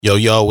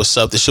Yo, what's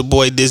up? This your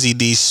boy Dizzy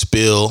D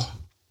Spill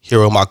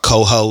here with my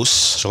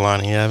co-host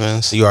Jelani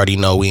Evans. You already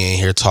know we ain't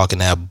here talking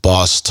that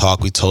boss talk.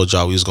 We told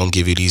y'all we was gonna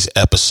give you these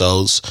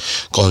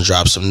episodes, gonna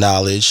drop some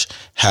knowledge,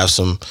 have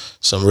some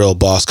real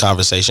boss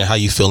conversation. How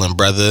you feeling,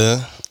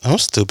 brother? I'm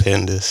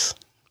stupendous.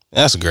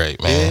 That's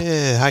great, man.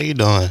 Yeah, how you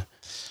doing?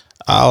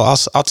 I'll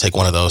take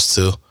one of those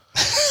too.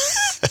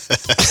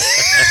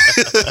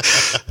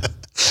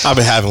 I've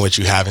been having what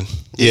you having.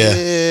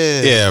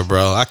 Yeah,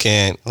 bro. I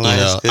can't.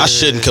 I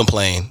shouldn't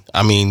complain.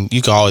 I mean,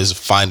 you can always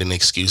find an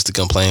excuse to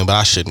complain, but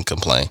I shouldn't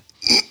complain.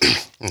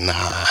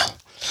 Nah,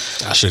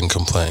 I shouldn't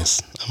complain.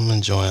 I'm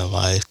enjoying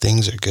life.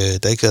 Things are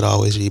good. They could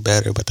always be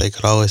better, but they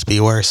could always be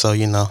worse. So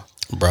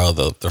bro,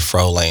 the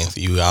fro length,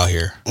 you out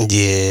here.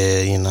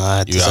 Yeah,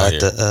 I decided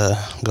to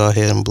go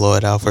ahead and blow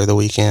it out for the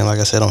weekend. Like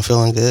I said, I'm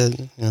feeling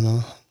good.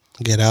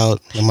 Get out,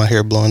 let my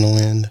hair blow in the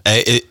wind.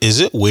 Hey, is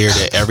it weird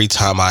that every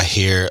time I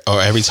hear or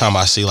every time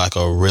I see like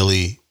a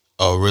really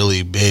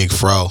big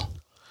fro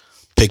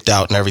picked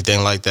out and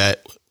everything like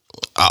that,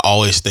 I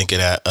always think of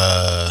that.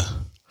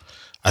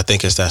 I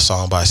think it's that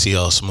song by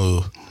CL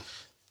Smooth.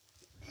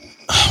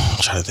 I'm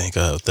trying to think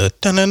of the.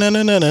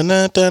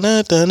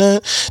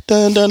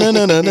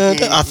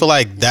 I feel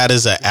like that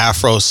is an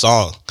Afro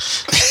song.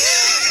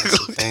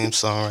 Same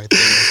song right there.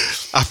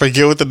 I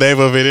forget what the name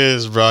of it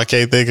is, bro. I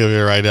can't think of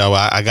it right now.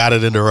 I got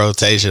it in the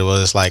rotation.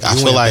 But it's like I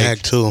feel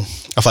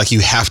like you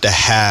have to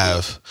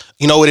have.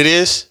 You know what it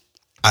is?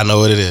 I know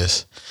what it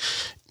is.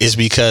 It's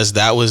because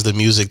that was the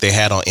music they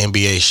had on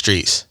NBA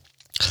Streets.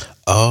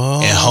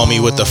 Oh, and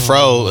homie with the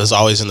fro is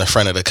always in the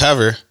front of the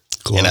cover,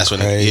 and that's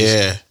crazy.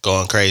 when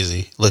going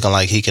crazy, looking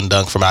like he can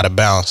dunk from out of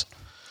bounds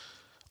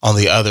on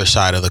the other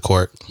side of the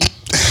court.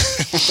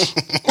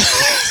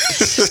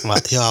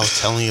 I was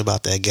telling you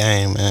about that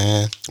game,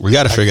 man. We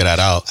got to figure that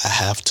out. I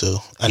have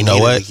to. You know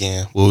what?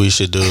 What we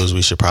should do is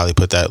we should probably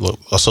put that.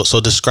 So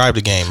describe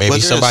the game. Maybe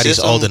somebody's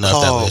old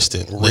enough that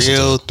listed.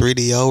 Real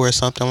 3DO or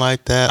something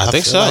like that. I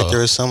think so. Like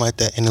there was something like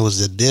that, and it was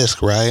the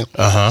disc, right?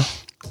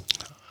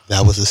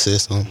 That was the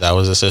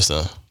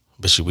system.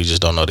 But we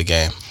just don't know the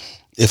game.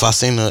 If I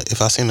seen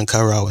the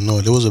cover, I would know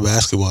it. It was a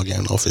basketball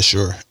game, though, for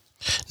sure.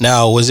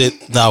 Now, were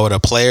the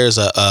players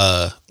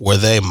were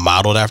they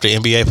modeled after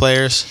NBA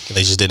players?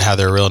 They just didn't have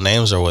their real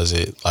names, or was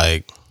it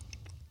like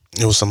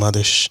it was some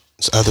other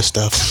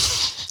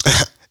stuff?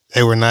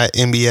 They were not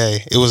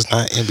NBA. It was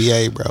not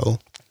NBA, bro.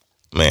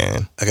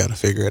 Man, I gotta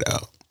figure it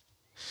out.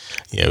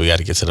 Yeah, we got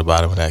to get to the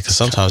bottom of that, because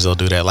sometimes they'll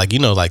do that. Like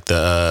like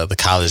the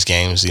college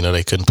games,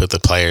 they couldn't put the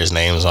players'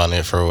 names on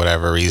it for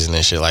whatever reason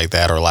and shit like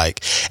that, or like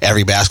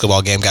every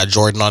basketball game got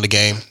Jordan on the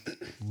game,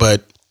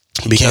 but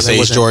because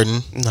he's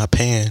Jordan, not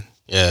paying.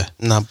 Yeah,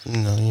 you're not.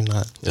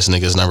 This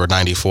nigga's number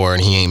 94,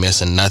 and he ain't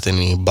missing nothing.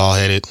 He ball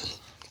headed,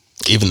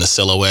 even the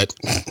silhouette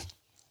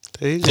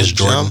is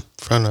Jordan. Jump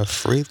from a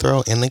free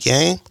throw in the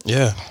game.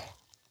 Yeah,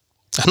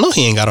 I know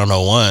he ain't got on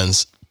no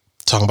ones.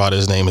 Talking about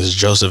his name is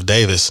Joseph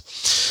Davis.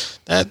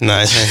 His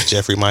name's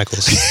Jeffrey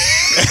Michaels.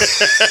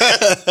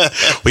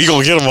 We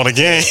gonna get him on the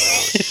game.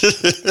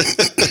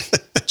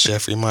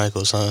 Jeffrey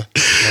Michaels, huh?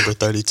 Number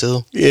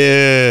 32.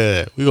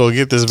 Yeah, we gonna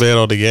get this man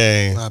on the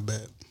game. Not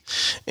bad.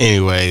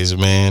 Anyways,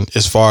 man,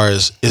 as far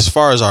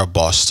as our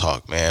boss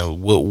talk, man,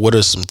 what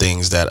are some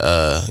things that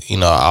I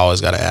always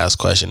gotta ask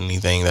question,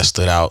 anything that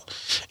stood out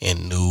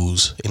in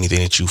news, anything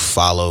that you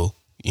follow,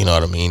 you know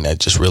what I mean, that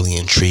just really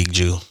intrigued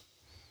you?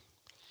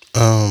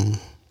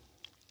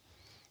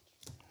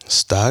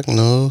 Stock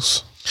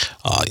news.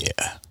 Oh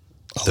yeah.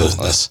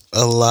 That's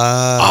a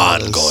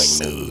lot ongoing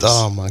news.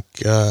 Oh my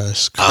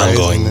gosh.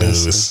 Ongoing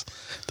news.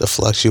 The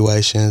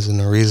fluctuations and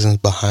the reasons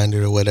behind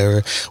it or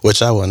whatever,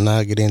 which I will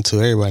not get into.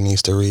 Everybody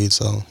needs to read,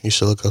 so you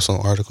should look up some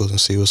articles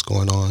and see what's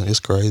going on. It's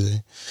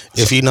crazy.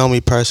 If you know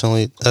me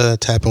personally,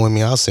 tapping with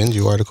me, I'll send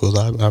you articles.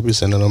 I'll be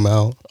sending them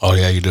out. Oh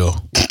yeah, you do.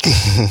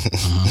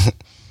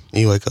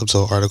 You wake up to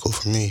an article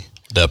from me.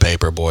 The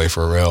paper boy,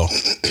 for real.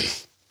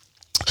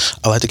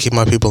 I like to keep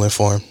my people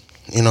informed.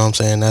 You know what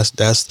I'm saying?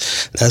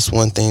 That's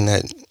one thing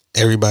that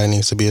everybody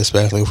needs to be,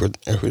 especially if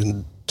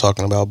we're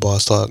talking about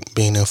boss talk,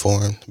 being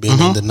informed, being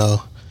in the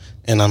know.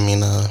 And I mean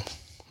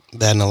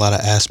that in a lot of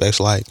aspects,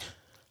 like,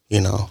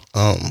 you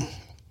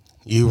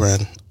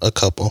run a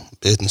couple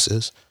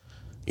businesses.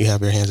 You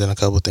have your hands in a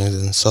couple things,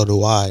 and so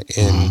do I.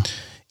 And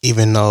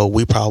even though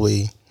we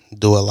probably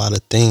do a lot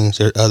of things,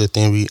 there are other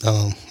things we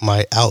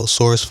might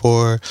outsource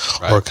for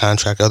or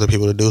contract other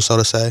people to do, so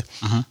to say.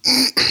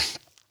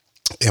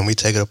 And we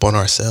take it upon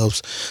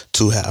ourselves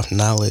to have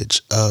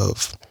knowledge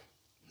of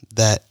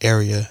that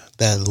area,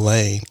 that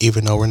lane,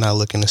 even though we're not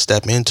looking to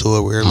step into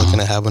it. We're looking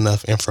to have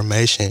enough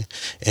information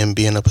and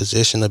be in a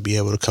position to be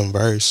able to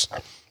converse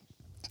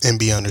and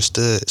be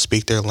understood,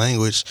 speak their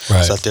language,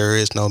 so that there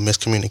is no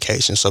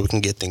miscommunication, so we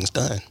can get things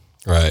done.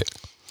 Right.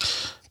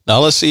 Now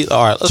let's see.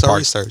 All right, let's park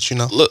research.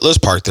 Let's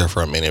park there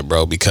for a minute,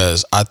 bro,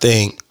 because I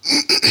think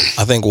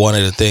one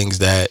of the things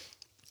that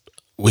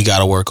we got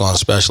to work on,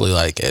 especially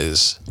like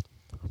as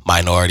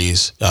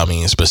minorities, I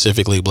mean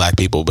specifically black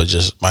people, but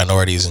just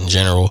minorities in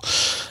general,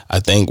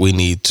 I think we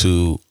need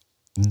to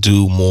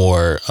do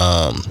more,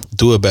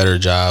 do a better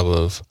job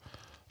of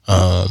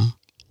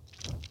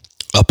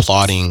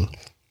applauding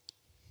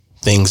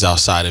things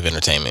outside of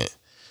entertainment.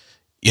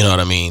 You know what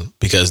I mean?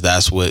 Because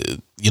that's what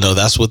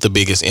the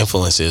biggest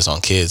influence is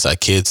on kids. Like,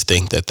 kids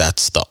think that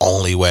that's the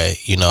only way.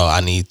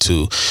 I need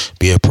to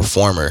be a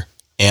performer,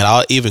 and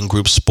I'll even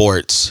group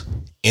sports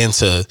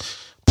into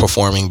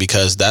performing,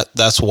 because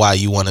that's why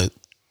you want to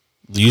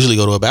usually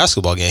go to a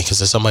basketball game, because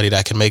there's somebody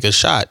that can make a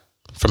shot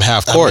from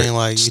half court. I mean,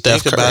 like, you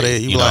Steph think Curry, about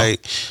it, you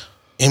like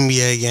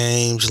NBA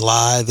games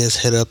live, this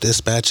hit up,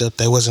 this matchup.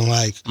 They wasn't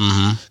like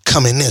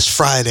coming this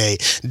Friday,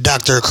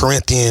 Dr.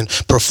 Corinthian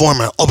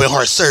performing open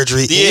heart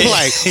surgery. Yeah. You're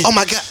like, oh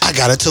my God, I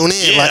gotta tune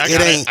in. Yeah, like,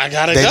 I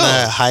gotta they're go.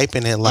 not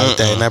hyping it like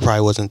that, and that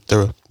probably wasn't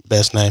the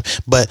best name.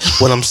 But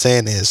what I'm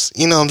saying is,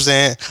 you know what I'm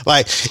saying?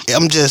 Like,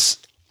 I'm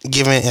just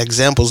giving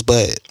examples,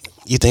 but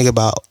you think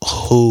about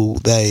who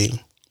they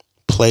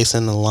place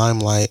in the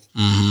limelight.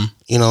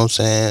 You know what I'm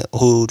saying?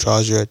 Who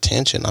draws your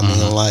attention? I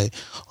mean, like,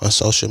 on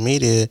social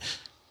media,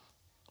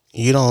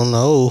 you don't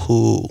know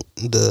who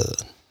the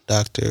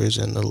doctors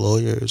and the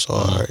lawyers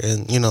are,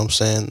 and you know what I'm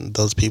saying,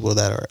 those people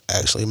that are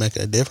actually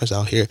making a difference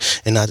out here.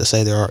 And not to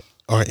say there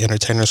are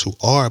entertainers who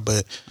are,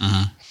 but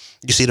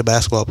you see the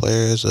basketball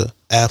players, the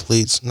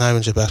athletes, not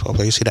even just basketball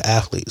players, you see the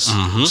athletes,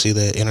 you see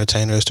the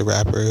entertainers, the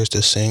rappers,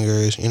 the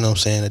singers, you know what I'm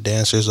saying, the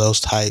dancers, those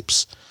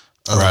types.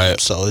 Right.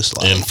 So it's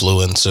like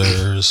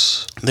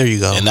influencers. There you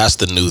go. And that's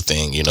the new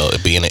thing,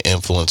 being an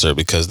influencer,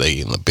 because they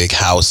in the big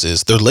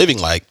houses. They're living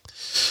like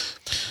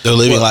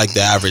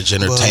the average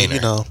entertainer.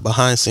 Well,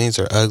 behind scenes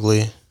are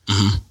ugly.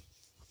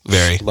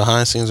 Very.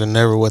 Behind scenes are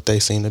never what they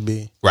seem to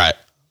be. Right.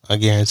 I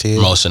guarantee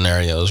it. Most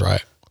scenarios,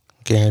 right.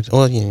 Guarantee.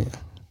 Well, yeah.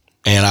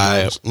 And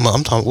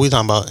we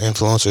talking about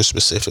influencers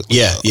specifically.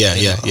 Yeah.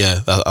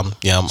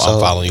 I'm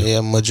following you.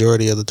 Yeah,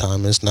 majority of the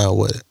time it's not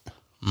what.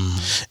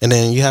 And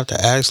then you have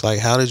to ask, like,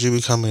 how did you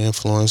become an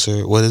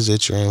influencer? What is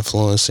it you're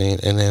influencing?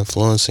 And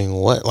influencing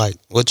what? Like,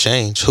 what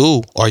change?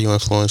 Who are you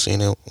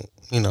influencing? And,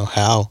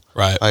 how?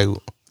 Right. Like,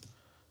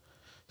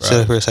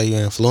 sit up here and say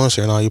you're an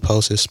influencer and all you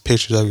post is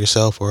pictures of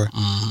yourself or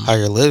how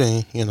you're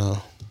living,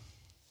 I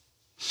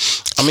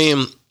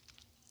mean,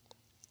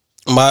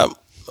 my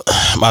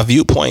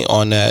viewpoint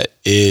on that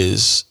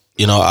is,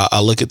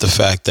 I look at the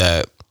fact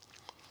that,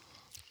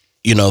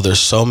 there's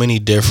so many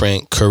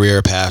different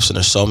career paths, and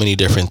there's so many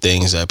different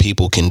things that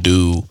people can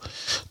do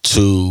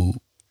to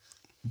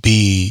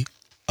be,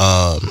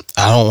 I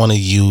don't want to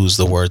use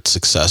the word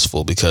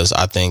successful, because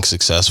I think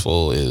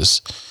successful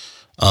is,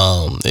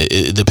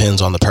 it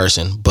depends on the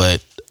person,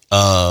 but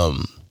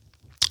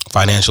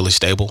financially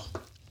stable.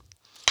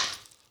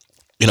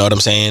 You know what I'm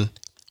saying?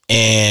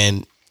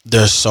 And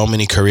there's so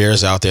many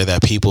careers out there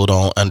that people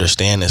don't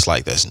understand. It's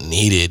like that's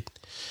needed,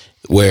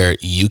 where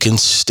you can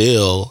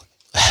still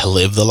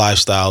live the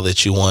lifestyle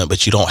that you want,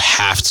 but you don't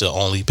have to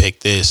only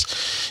pick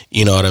this.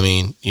 You know what I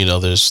mean? You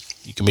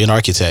can be an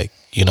architect.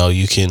 You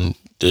can,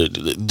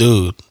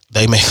 dude,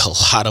 they make a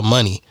lot of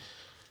money.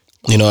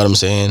 You know what I'm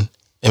saying?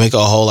 They make a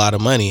whole lot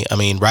of money. I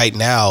mean, right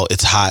now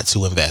it's hot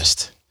to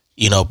invest.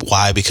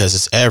 Why? Because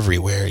it's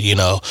everywhere.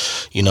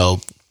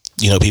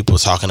 People are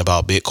talking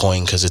about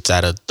Bitcoin because it's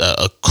at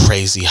a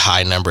crazy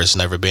high number it's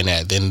never been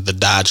at. Then the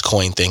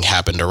Dogecoin thing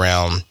happened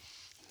around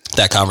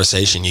that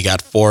conversation. You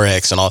got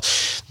Forex and all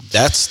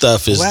that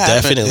stuff is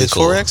definitely is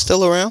cool. Forex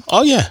still around?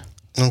 Oh yeah.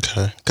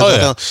 Okay.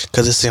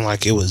 Because it seemed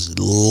like it was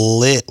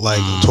lit, like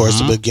towards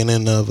the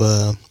beginning of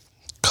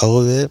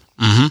COVID.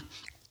 And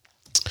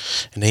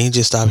then you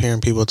just stop hearing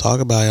people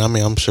talk about it. I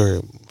mean, I'm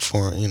sure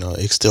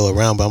it's still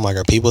around, but I'm like,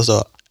 are people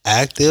still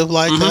active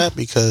like that?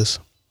 Because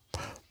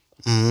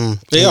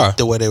they are.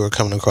 The way they were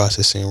coming across,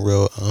 it seemed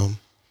real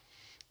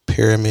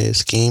pyramid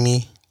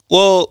schemey.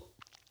 Well,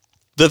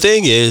 the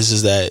thing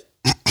is that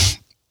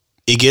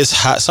it gets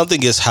hot. Something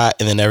gets hot,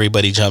 and then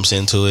everybody jumps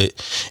into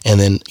it, and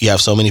then you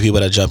have so many people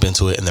that jump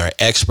into it, and they're an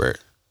expert.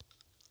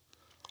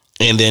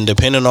 And then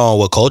depending on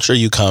what culture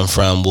you come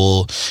from,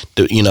 we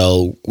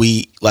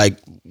like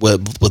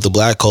with the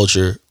black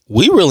culture,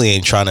 we really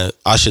ain't trying to.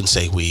 I shouldn't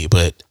say we,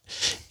 but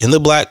in the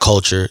black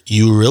culture,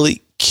 you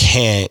really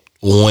can't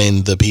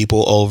win the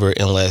people over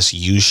unless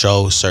you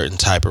show certain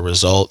type of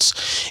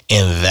results,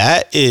 and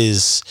that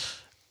is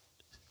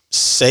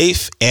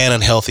safe and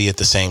unhealthy at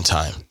the same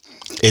time.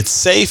 It's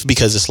safe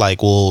because it's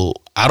like, well,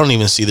 I don't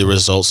even see the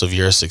results of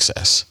your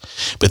success.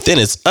 But then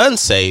it's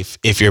unsafe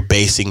if you're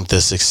basing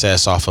the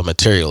success off of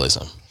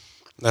materialism.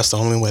 That's the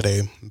only way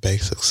they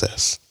base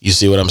success. You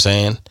see what I'm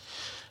saying?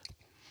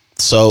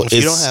 So if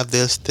you don't have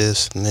this,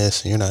 and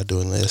this, and you're not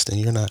doing this, then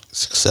you're not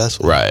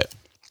successful. Right.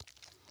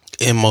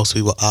 In most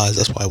people's eyes,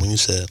 that's why when you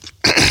said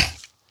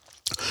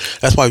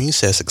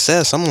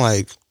success, I'm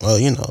like, well,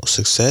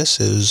 success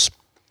is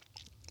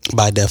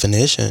by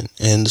definition,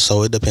 and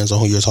so it depends on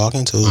who you're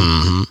talking to,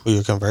 who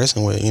you're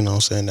conversing with,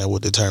 saying that will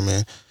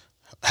determine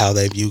how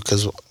they view,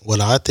 because what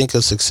I think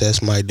of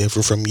success might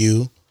differ from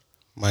you,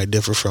 might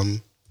differ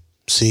from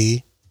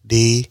C,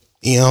 D,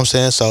 you know what I'm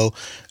saying? So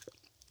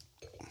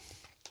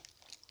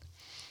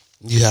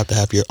you have to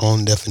have your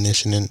own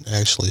definition and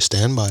actually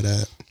stand by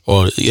that.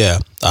 Well, yeah,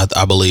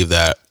 I believe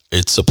that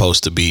it's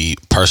supposed to be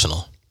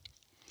personal.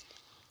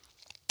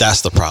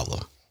 That's the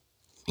problem.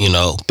 You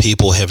know,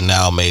 people have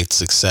now made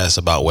success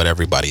about what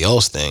everybody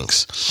else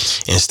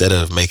thinks instead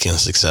of making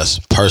success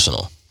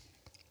personal.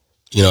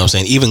 You know what I'm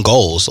saying? Even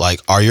goals,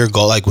 like, are your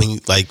goal, like, when you,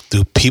 like,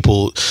 do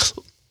people,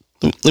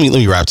 let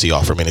me rap to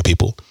y'all for a minute,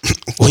 people.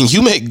 When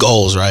you make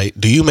goals, right,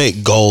 do you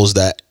make goals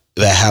that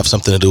have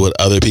something to do with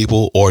other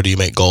people, or do you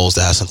make goals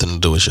that have something to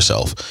do with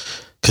yourself?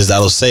 Because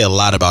that'll say a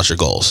lot about your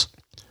goals.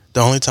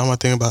 The only time I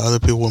think about other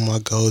people with my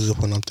goals is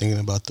when I'm thinking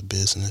about the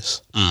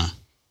business.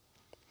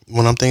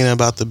 When I'm thinking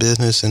about the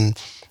business and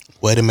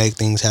way to make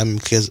things happen,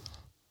 because...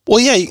 Well,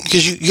 yeah,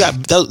 because you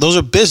got, those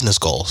are business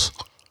goals.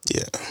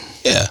 Yeah.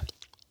 Yeah.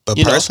 But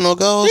You personal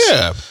goals?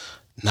 Yeah.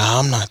 Nah,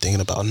 I'm not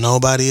thinking about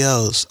nobody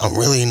else. I'm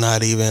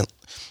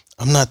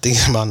not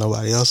thinking about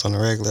nobody else on the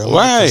regular. I'm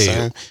not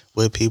concerned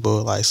with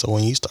people. Like, so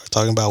when you start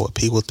talking about what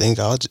people think,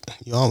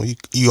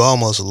 you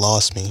almost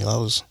lost me.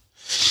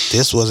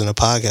 This wasn't a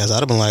podcast. I'd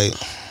have been like,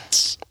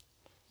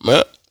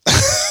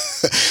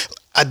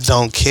 I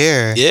don't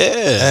care.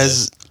 Yeah.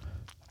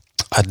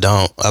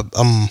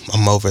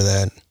 I'm over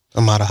that.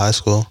 I'm out of high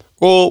school.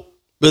 Well,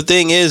 the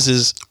thing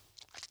is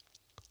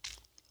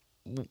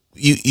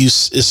you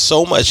it's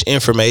so much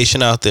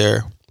information out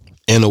there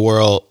in the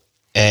world,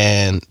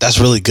 and that's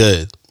really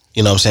good.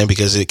 You know what I'm saying?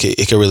 Because it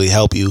can really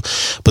help you.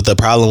 But the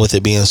problem with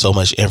it being so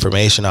much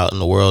information out in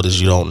the world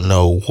is you don't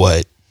know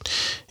what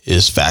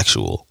is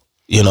factual.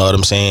 You know what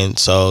I'm saying?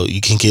 So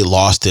you can get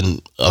lost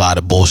in a lot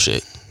of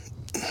bullshit.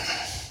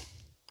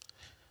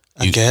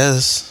 I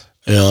guess.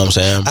 You know what I'm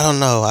saying? I don't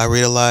know. I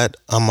read a lot.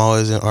 I'm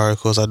always in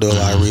articles. I do a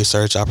lot of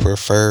research. I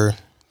prefer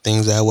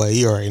things that way.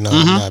 You already know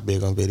I'm not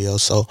big on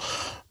videos. So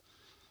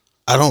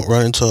I don't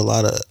run into a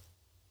lot of,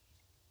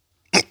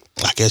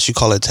 I guess you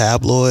call it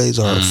tabloids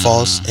or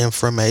false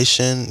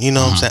information. You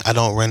know what I'm saying? I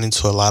don't run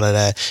into a lot of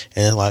that.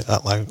 And like,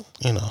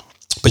 you know.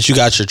 But you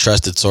got your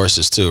trusted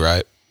sources too,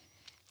 right?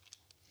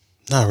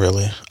 Not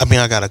really. I mean,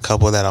 I got a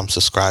couple that I'm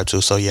subscribed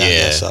to. So yeah, I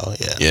guess so.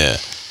 Yeah. Yeah.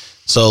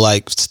 So,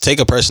 like, take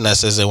a person that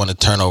says they want to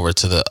turn over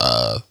to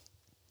the,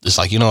 it's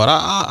like, you know what,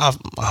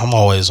 I'm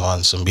always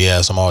on some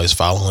BS. I'm always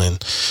following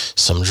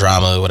some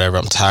drama, whatever.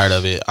 I'm tired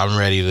of it. I'm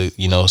ready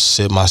to, you know,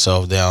 sit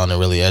myself down and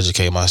really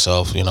educate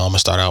myself. You know, I'm going to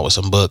start out with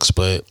some books,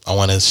 but I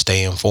want to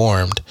stay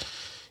informed.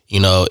 You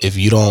know, if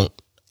you don't,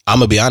 I'm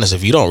going to be honest,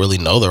 if you don't really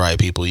know the right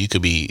people, you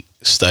could be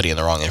studying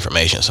the wrong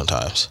information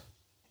sometimes.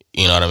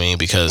 You know what I mean?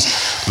 Because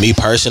me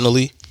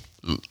personally,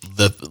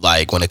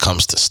 like when it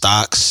comes to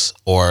stocks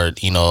or,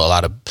 you know, a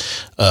lot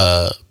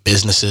of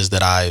businesses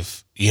that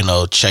I've, you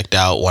know, checked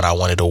out when I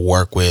wanted to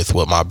work with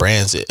my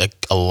brands,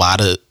 a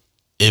lot of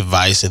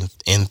advice and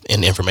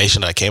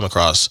information that I came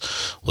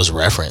across was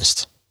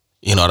referenced.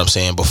 You know what I'm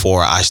saying?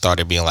 Before I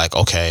started being like,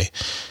 okay,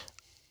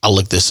 I'll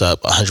look this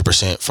up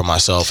 100% for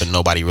myself, and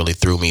nobody really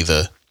threw me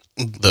the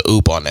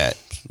oop on that.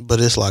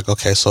 But it's like,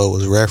 okay, so it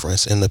was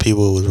referenced, and the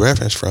people it was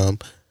referenced from,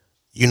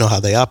 you know how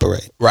they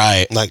operate.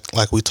 Right.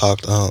 Like we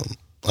talked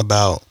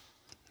about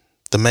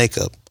the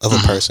makeup of a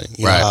person.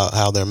 You know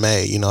how they're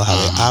made. You know how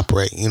they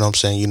operate. You know what I'm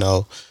saying? You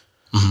know.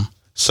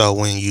 So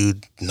when you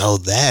know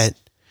that,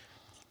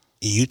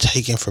 you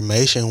take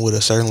information with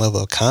a certain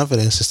level of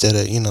confidence instead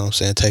of, you know what I'm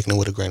saying, taking it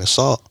with a grain of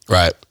salt.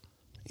 Right.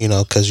 You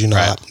know, because, you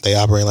know, they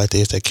operate like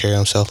this. They carry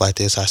themselves like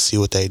this. I see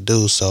what they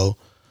do. So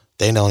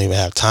they don't even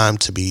have time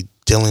to be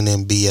dealing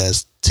in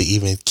BS to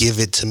even give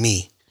it to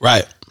me.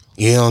 Right.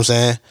 You know what I'm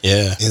saying?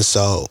 Yeah. And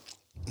so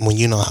when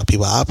you know how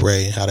people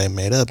operate and how they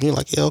made up, you're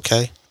like, yeah,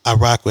 okay. I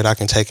rock with, I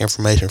can take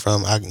information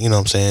from, you know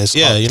what I'm saying? It's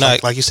you're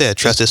not, like you said,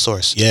 trusted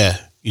source. Yeah.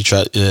 You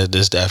trust,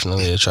 there's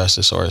definitely a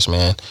trusted source,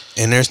 man.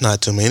 And there's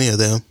not too many of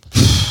them.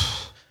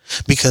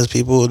 Because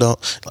people don't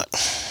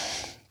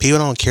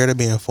care to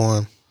be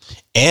informed.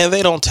 And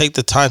they don't take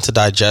the time to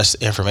digest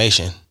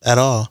information. At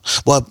all.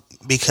 Well,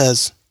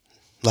 because,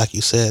 like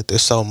you said,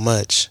 there's so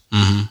much.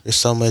 There's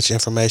so much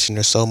information.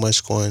 There's so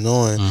much going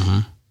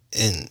on.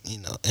 And, you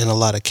know, in a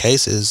lot of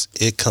cases,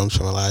 it comes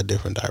from a lot of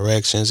different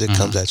directions. It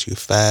comes at you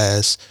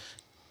fast.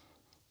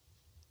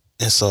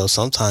 And so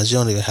sometimes you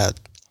don't even have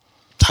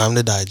time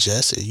to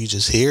digest it. You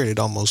just hear it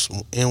almost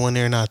in one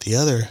ear and out the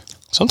other.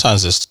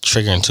 Sometimes it's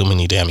triggering too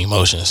many damn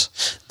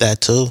emotions. That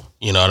too.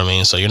 You know what I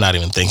mean? So you're not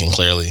even thinking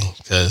clearly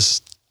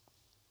because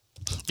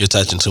you're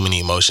touching too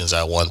many emotions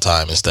at one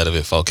time instead of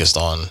it focused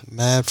on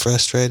mad,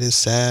 frustrated,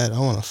 sad. I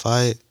want to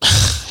fight.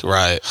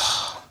 Right.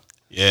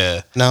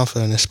 Yeah. Now I'm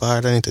feeling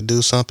inspired. I need to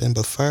do something,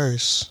 but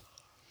first,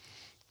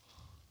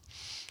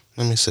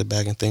 let me sit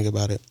back and think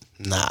about it.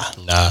 Nah.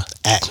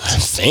 Act.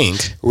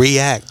 Think.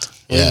 React.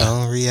 Yeah. You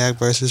know, react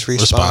versus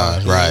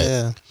respond. Right.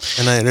 Yeah.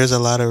 And there's a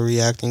lot of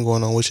reacting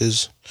going on, which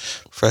is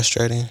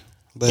frustrating.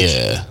 But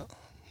yeah.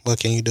 What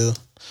can you do?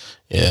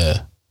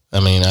 Yeah.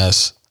 I mean,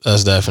 that's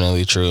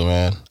definitely true,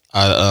 man.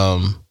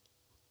 I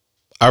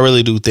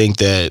really do think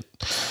that,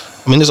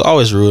 I mean, there's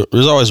always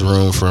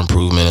room for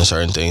improvement in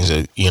certain things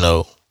that, you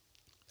know,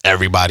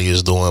 everybody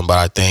is doing. But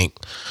I think,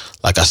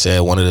 like I said,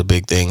 one of the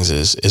big things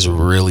is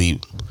really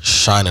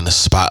shining a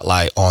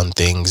spotlight on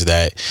things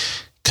that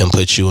can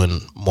put you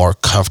in more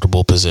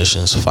comfortable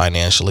positions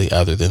financially,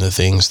 other than the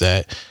things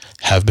that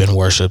have been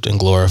worshipped and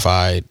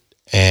glorified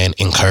and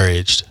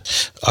encouraged.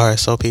 All right,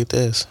 so peep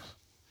this.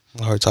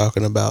 We're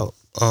talking about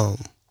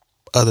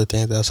other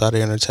things outside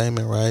of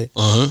entertainment, right?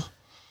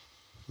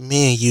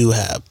 Me and you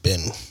have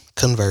been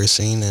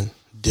conversing and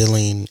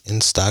dealing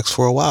in stocks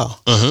for a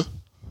while.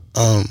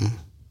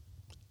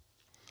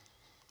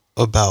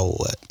 About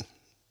what,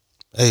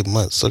 8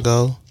 months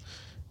ago,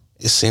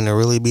 it seemed to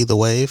really be the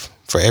wave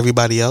for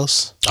everybody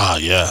else. Oh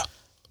yeah.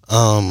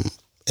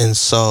 And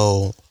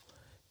so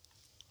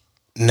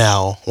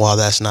now, while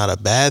that's not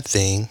a bad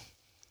thing,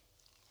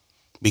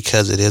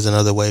 because it is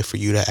another way for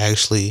you to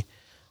actually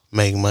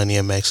make money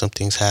and make some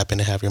things happen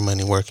and have your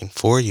money working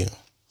for you.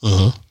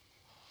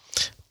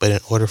 But in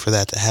order for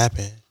that to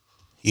happen,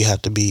 you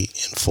have to be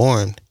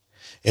informed.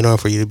 In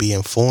order for you to be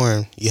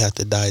informed, you have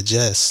to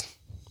digest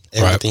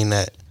everything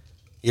that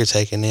you're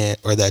taking in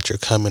or that you're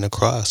coming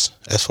across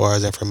as far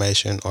as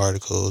information,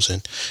 articles,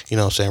 and,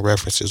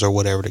 references or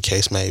whatever the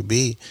case may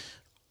be.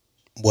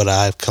 What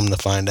I've come to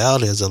find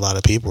out is a lot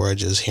of people are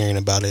just hearing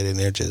about it and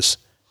they're just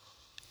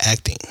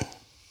acting.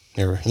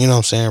 They're,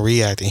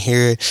 reacting.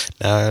 Hear it.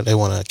 Now they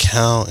want to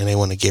account and they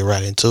want to get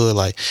right into it.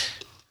 Like,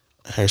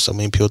 I heard so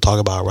many people talk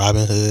about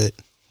Robinhood,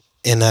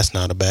 and that's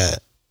not a bad.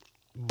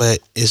 But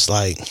it's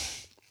like,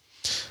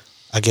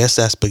 I guess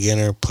that's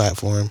beginner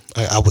platform,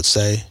 I would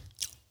say.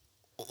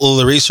 Well,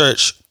 the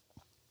research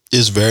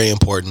is very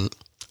important.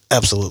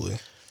 Absolutely.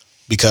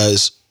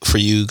 Because for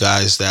you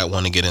guys that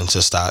want to get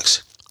into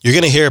stocks, you're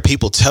going to hear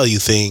people tell you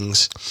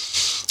things.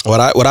 What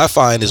I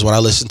find is when I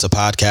listen to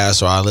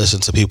podcasts or I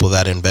listen to people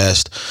that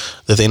invest,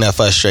 the thing that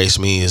frustrates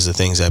me is the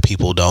things that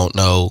people don't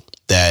know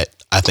that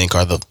I think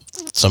are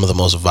some of the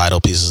most vital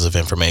pieces of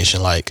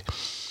information. Like,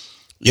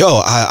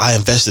 I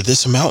invested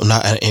this amount and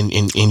I made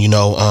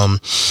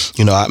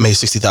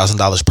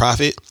 $60,000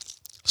 profit.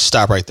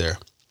 Stop right there.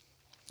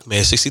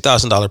 Made a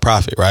 $60,000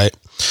 profit, right?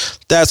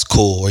 That's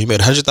cool. Or you made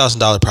a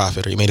 $100,000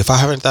 profit, or you made a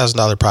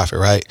 $500,000 profit,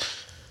 right?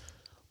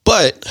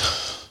 But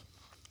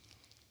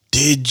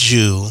did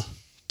you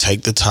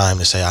take the time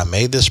to say, I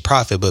made this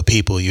profit? But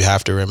people, you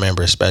have to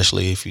remember,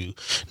 especially if you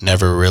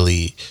never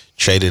really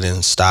traded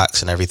in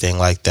stocks and everything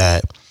like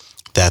that,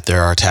 that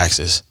there are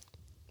taxes.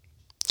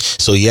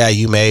 So yeah,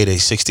 you made a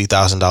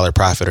 $60,000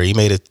 profit, or you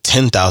made a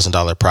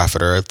 $10,000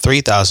 profit, or a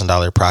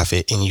 $3,000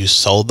 profit, and you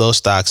sold those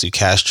stocks, you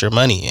cashed your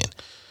money in.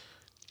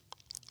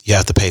 You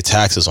have to pay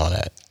taxes on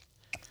that.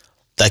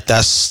 Like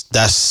that's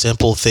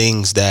simple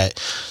things that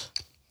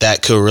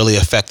could really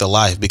affect the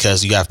life,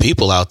 because you have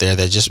people out there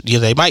that just,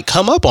 they might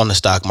come up on the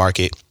stock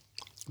market.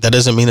 That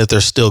doesn't mean that they're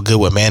still good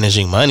with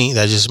managing money.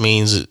 That just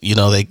means,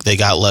 they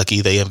got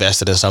lucky. They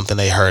invested in something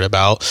they heard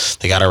about.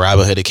 They got a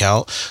Robinhood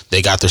account.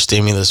 They got their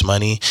stimulus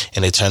money,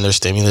 and they turned their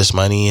stimulus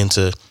money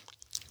into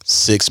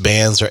 6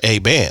 bands or 8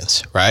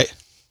 bands, right?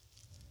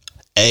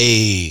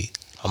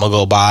 I'm going to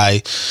go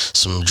buy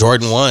some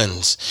Jordan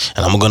 1s,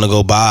 and I'm going to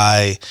go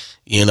buy,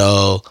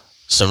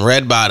 some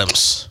red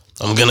bottoms.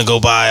 I'm going to go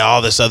buy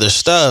all this other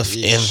stuff.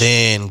 Yeesh. And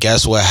then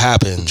guess what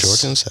happens?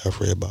 Jordans have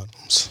red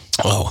bottoms.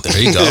 Oh,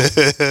 there you go.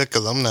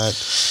 Because I'm not.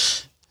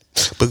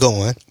 But go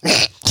on.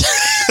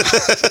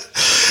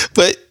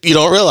 But you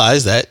don't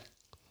realize that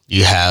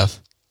you have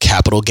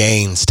capital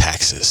gains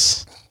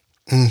taxes.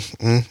 And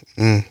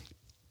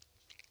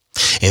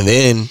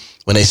then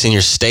when they send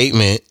your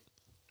statement,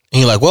 and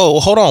you're like, whoa,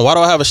 hold on. Why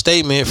do I have a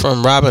statement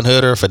from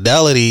Robinhood or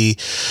Fidelity?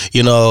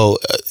 Well,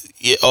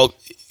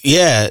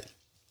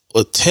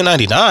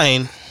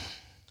 1099.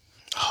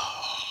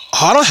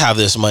 I don't have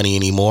this money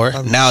anymore.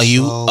 Now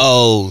you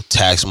owe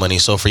tax money.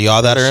 So for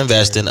y'all that are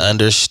investing,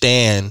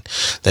 understand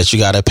that you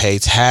got to pay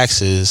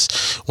taxes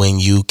when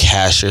you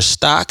cash your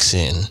stocks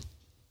in.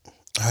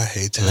 I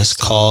hate that. And it's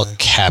called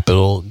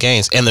capital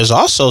gains. And there's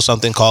also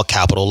something called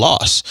capital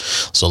loss.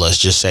 So let's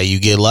just say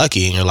you get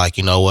lucky and you're like,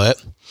 you know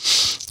what?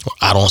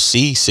 I don't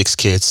see 6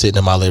 kids sitting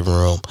in my living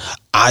room.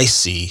 I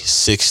see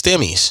 6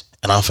 stimmies,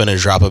 and I'm finna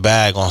drop a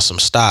bag on some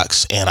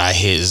stocks and I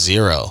hit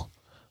 0.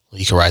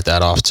 You can write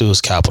that off too as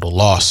capital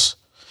loss.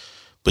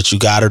 But you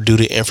got to do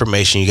the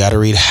information. You got to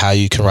read how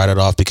you can write it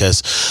off,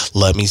 because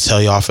let me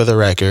tell y'all for the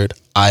record,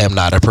 I am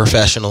not a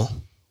professional.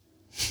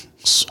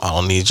 So I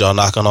don't need y'all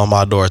knocking on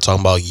my door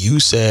talking about you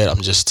said.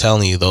 I'm just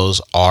telling you,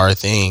 those are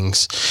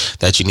things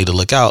that you need to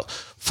look out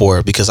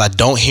for, because I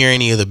don't hear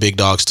any of the big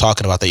dogs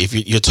talking about that. If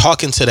you're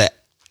talking to the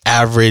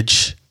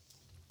average,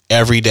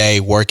 everyday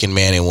working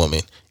man and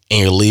woman, and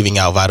you're leaving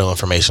out vital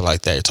information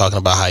like that, you're talking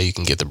about how you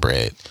can get the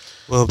bread.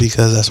 Well,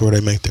 because that's where they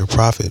make their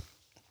profit.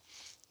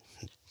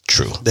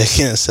 True. They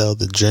can't sell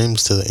the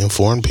dreams to the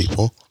informed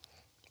people.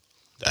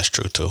 That's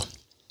true too.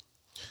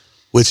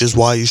 Which is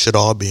why you should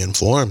all be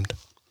informed.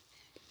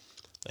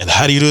 And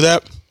how do you do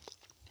that?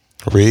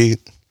 Read,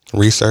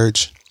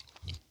 research,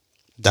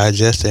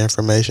 digest the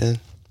information,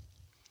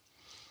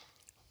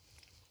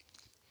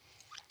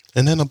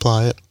 and then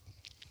apply it.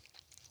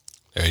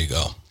 There you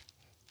go.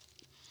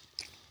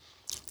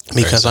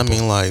 Because I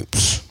mean,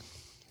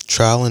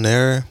 trial and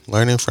error,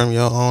 learning from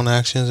your own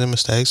actions and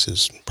mistakes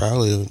is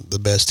probably the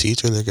best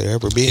teacher there could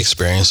ever be.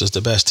 Experience is the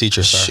best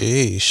teacher, sir.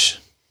 Sheesh.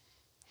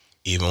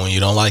 Even when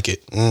you don't like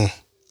it.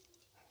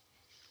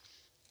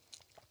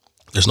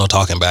 There's no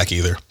talking back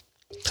either.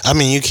 I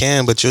mean, you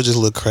can, but you'll just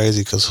look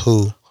crazy because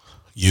who?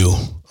 You.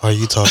 Are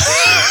you talking to?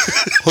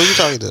 Who are you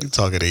talking to? I'm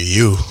talking to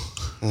you.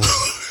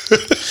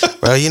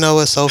 Bro, you know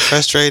what's so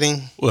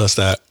frustrating? What's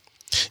that?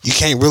 You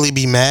can't really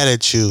be mad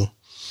at you.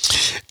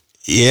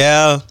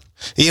 Yeah.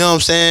 You know what I'm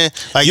saying?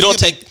 Like you don't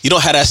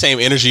have that same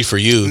energy for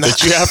you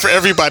that you have for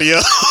everybody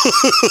else.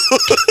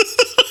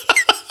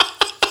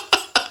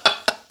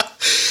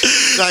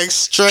 Like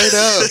straight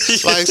up.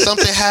 Like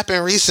something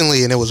happened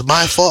recently and it was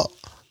my fault.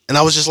 And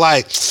I was just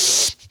like,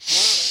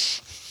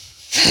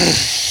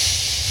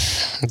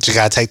 you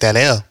gotta take that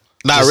L.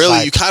 Not just really.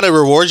 Like, you kind of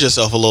reward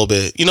yourself a little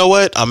bit. You know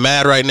what? I'm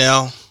mad right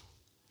now.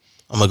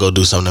 I'm gonna go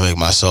do something to make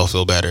myself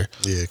feel better.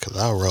 Yeah, because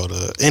I wrote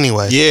a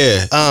anyway.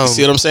 Yeah. You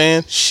see what I'm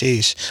saying?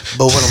 Sheesh.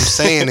 But what I'm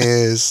saying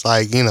is,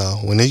 like, you know,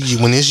 when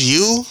it's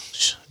you,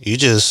 you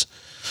just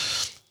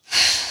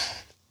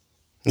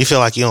you feel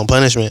like you're on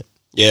punishment.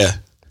 Yeah.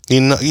 You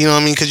know what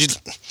I mean? Because you.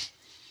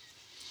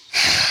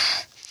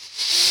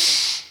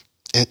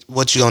 And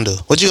what you gonna do?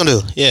 What you gonna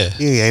do? Yeah.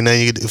 You ain't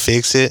nothing you can do to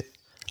fix it.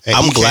 And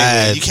I'm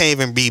glad. You can't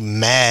even be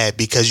mad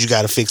because you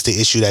got to fix the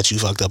issue that you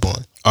fucked up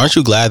on. Aren't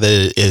you glad that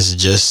it is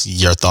just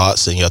your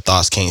thoughts and your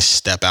thoughts can't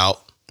step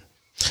out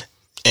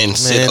and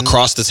sit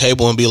across the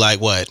table and be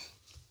like, what?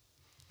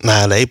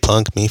 Nah, they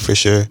punk me for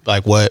sure.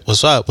 Like, what?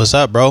 What's up? What's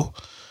up, bro?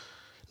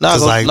 Nah,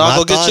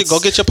 go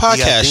get your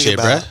podcast shit,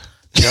 bro.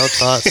 Your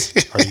thoughts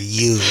are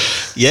you.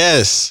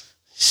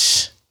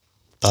 Yes.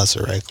 Thoughts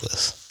are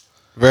reckless.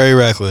 Very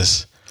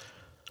reckless.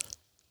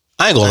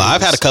 I ain't gonna lie.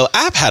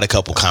 I've had a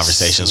couple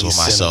conversations with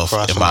myself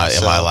in my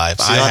life.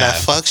 See all that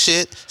fuck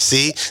shit?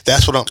 See,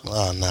 that's what I'm.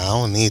 Oh no, I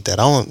don't need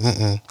that. I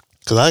don't.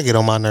 Because I get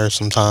on my nerves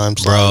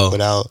sometimes, bro.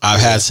 Like,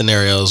 I've had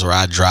scenarios where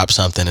I drop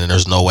something and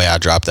there's no way I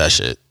drop that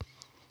shit.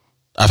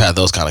 I've had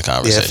those kind of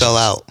conversations. Yeah, it fell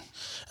out,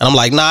 and I'm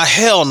like, nah,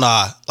 hell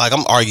nah. Like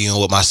I'm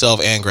arguing with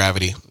myself and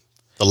gravity,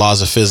 the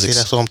laws of physics. See,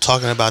 that's what I'm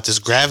talking about. This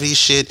gravity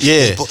shit.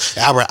 Yeah,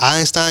 Albert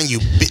Einstein.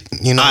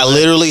 You know. I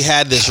literally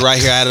had this right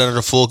here. I had it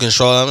under full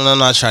control. I'm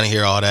not trying to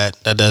hear all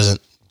that. That doesn't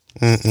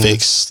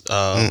fix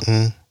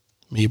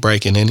me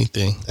breaking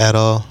anything at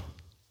all.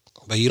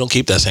 But you don't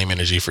keep that same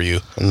energy for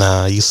you.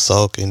 Nah, you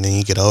sulk and then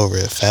you get over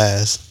it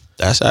fast.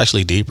 That's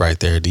actually deep right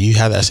there. Do you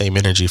have that same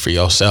energy for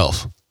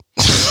yourself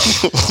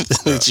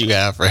that you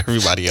have for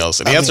everybody else?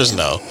 And the answer is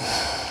no.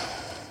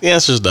 The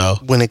answer is no.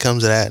 When it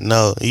comes to that,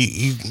 no.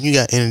 You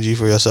got energy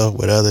for yourself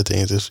with other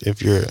things.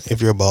 If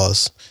you're a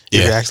boss,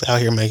 if you're actually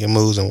out here making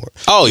moves and work.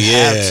 Oh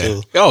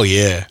yeah. Oh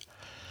yeah.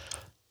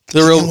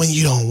 Even when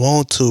you don't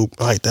want to,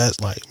 like that's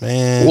like,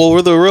 man.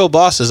 Well, the real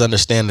bosses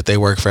understand that they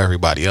work for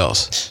everybody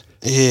else.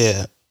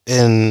 Yeah,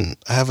 and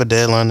I have a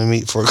deadline to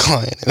meet for a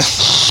client.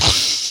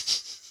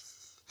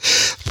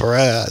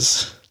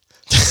 Perez,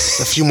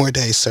 a few more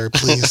days, sir,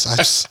 please.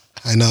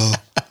 I know.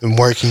 I'm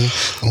working.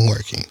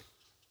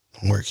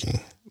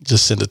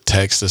 Just send a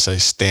text to say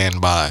stand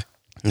by.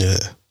 Yeah.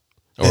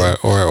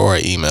 Or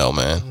an email,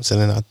 man. I'm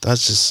sending out. I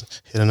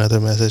just hit another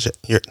message.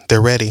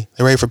 They're ready.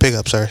 They're ready for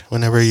pickup, sir.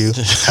 Whenever you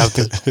have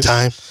the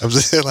time. I'm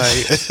just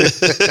like,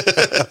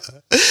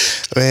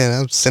 man.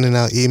 I'm sending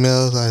out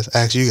emails.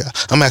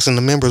 I'm asking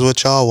the members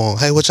what y'all want.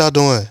 Hey, what y'all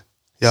doing?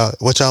 Y'all,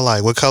 what y'all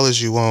like? What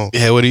colors you want?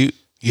 Yeah. What do you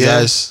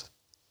guys?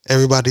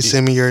 Everybody,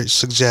 send me your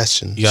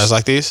suggestions. You guys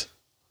like these?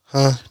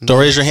 Huh? Don't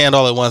raise your hand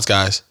all at once,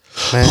 guys.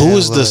 Man, who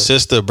is the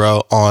sister,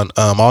 bro? On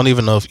I don't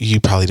even know if you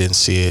probably didn't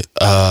see it.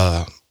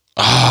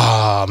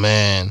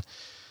 Man.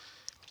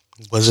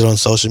 Was it on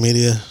social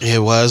media?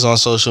 It was on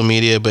social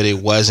media, but it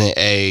wasn't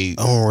a...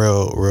 I'm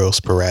real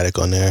sporadic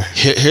on there.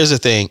 Here's the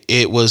thing.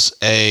 It was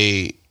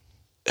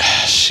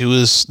she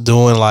was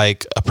doing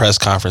like a press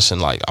conference in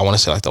like, I want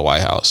to say like the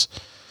White House.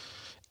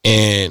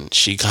 And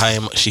she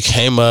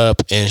came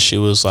up and she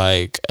was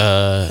like,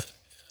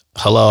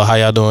 hello, how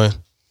y'all doing?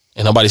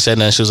 And nobody said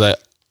nothing. She was like,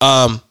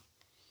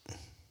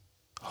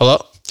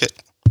 hello?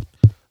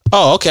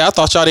 Oh, okay. I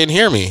thought y'all didn't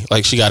hear me.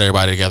 Like she got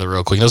everybody together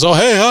real quick. And it was, oh,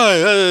 hey,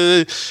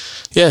 hi.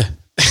 Yeah.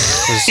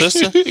 Was it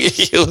sister?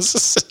 It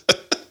was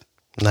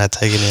not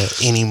taking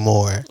it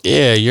anymore.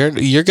 Yeah,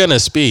 you're gonna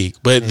speak.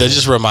 But that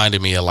just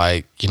reminded me of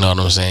like, you know what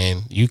I'm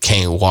saying? You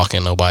can't walk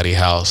in nobody's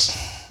house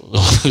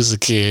who's a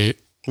kid.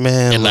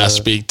 Man. And not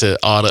speak to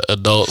all the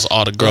adults,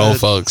 all the grown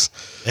folks.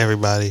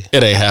 Everybody.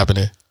 It ain't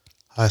happening.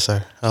 Hi,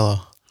 sir. Hello.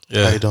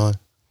 Yeah. How you doing?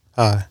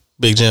 Hi.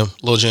 Big Jim,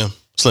 Little Jim,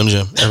 Slim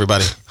Jim,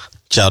 everybody.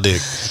 Chow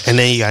dig. And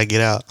then you gotta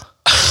get out.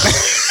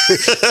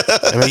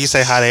 And then you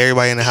say hi to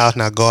everybody in the house.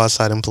 Now go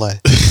outside and play.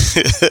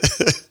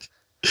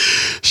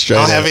 Straight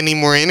I don't up. have any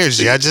more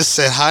energy. I just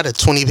said hi to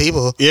 20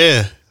 people.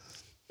 Yeah.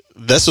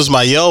 This was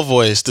my yell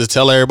voice to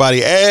tell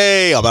everybody,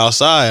 hey, I'm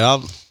outside.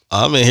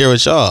 I'm in here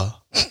with y'all.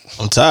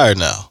 I'm tired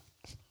now.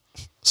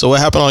 So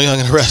what happened on Young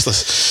and the Restless?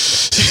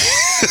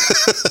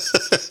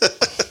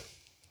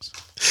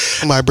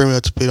 Somebody bring me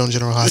up to Pete on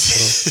General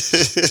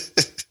Hospital.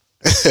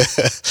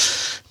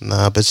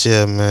 Nah, but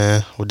yeah,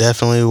 man, we're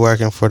definitely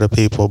working for the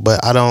people.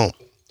 But I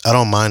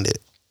don't mind it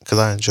because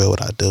I enjoy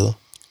what I do.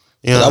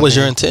 You know, that was what I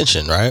your mean?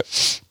 intention,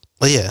 right?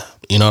 But yeah,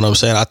 You know what I'm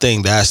saying? I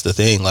think that's the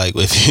thing. Like,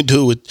 if you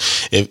do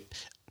it, if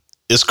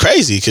it's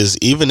crazy, because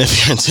even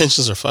if your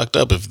intentions are fucked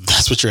up, if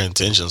that's what your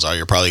intentions are,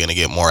 you're probably going to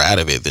get more out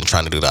of it than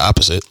trying to do the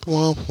opposite.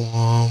 womp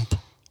womp.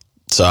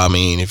 So, I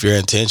mean, if your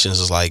intentions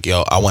is like,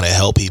 yo, I want to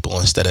help people,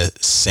 instead of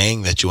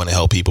saying that you want to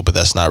help people, but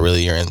that's not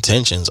really your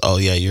intentions, oh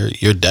yeah,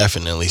 you're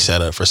definitely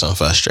set up for some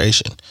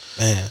frustration.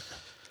 Man.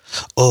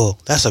 Oh,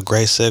 that's a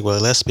great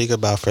segue. Let's speak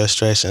about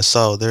frustration.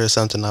 So there is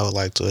something I would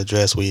like to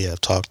address. We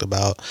have talked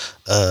about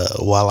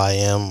while I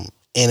am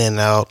in and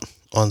out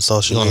on You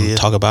social want to media.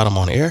 talk about them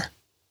on air?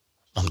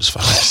 I'm just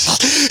fine.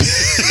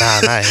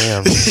 Nah, not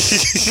him.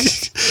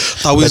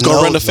 Thought we was But going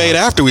to no, run the fade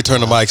after we turn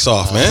the mics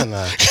off, man.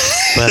 Nah.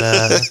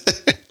 But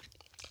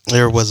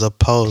there was a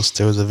post,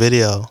 there was a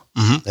video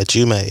that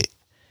you made,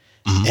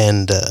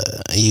 and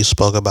you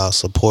spoke about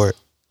support.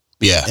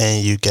 Yeah.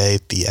 And you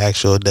gave the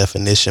actual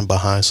definition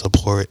behind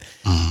support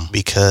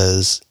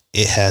because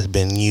it has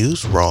been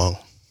used wrong.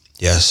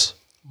 Yes.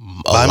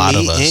 A By lot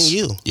me of us. and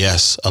you.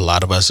 Yes. A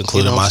lot of us,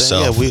 including You know what I'm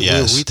saying? myself.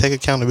 Yeah, yes. we take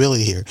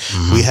accountability here.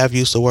 We have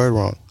used the word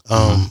wrong.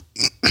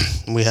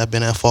 We have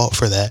been at fault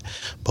for that,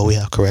 but we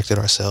have corrected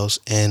ourselves.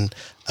 And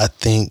I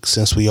think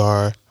since we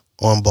are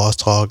on Boss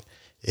Talk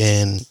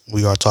and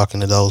we are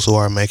talking to those who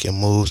are making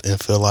moves and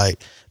feel like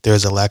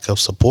there's a lack of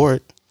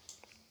support,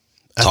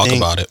 Talk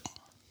about it.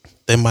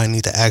 They might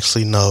need to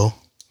actually know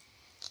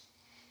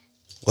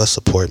what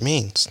support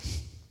means.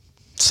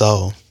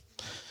 So,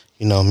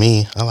 you know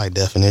me, I like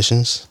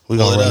definitions. We're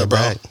going to run it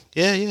back.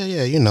 Yeah,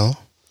 you know.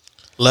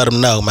 Let them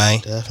know, man.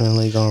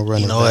 Definitely going to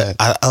run it back. You know what?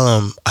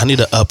 I need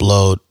to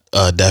upload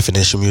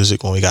definition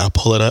music when we got to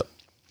pull it up.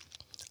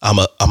 I'm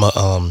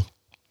gonna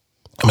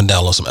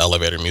download some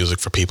elevator music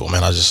for people,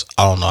 man. I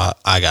don't know.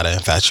 I got an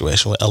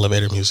infatuation with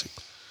elevator music.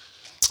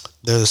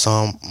 There's a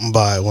song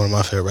by one of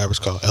my favorite rappers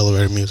called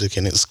Elevator Music,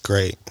 and it's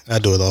great. I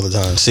do it all the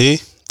time. See?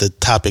 The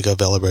topic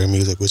of elevator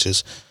music, which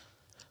is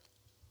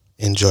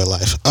enjoy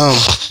life.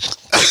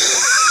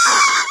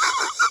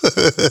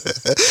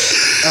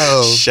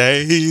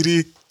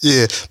 Shady.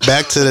 Yeah,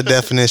 back to the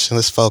definition.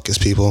 Let's focus,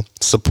 people.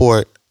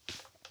 Support.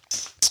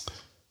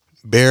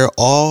 Bear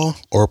all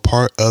or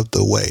part of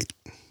the weight.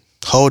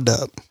 Hold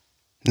up.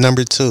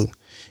 Number 2,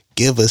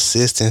 give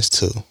assistance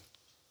to,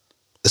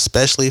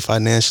 especially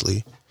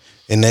financially,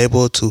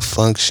 enable to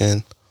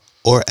function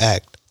or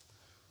act.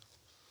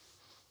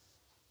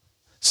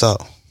 So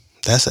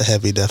that's a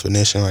heavy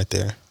definition right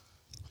there.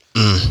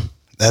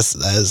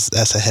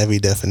 That's a heavy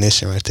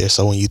definition right there.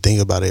 So when you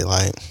think about it,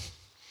 like,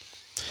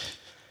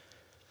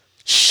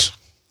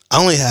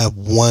 I only have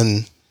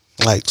one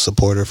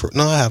supporter for.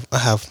 No, I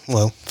have.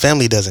 Well,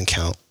 family doesn't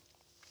count.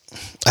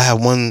 I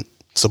have one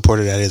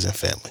supporter that isn't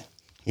family.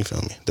 You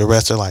feel me? The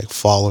rest are like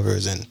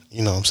followers and,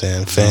 you know what I'm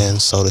saying,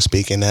 fans, so to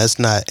speak. And that's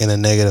not in a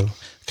negative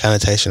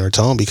connotation or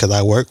tone, because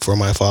I work for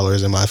my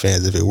followers and my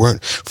fans. If it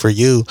weren't for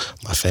you,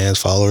 my fans,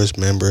 followers,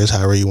 members,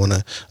 however you want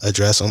to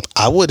address them,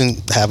 I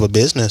wouldn't have a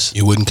business.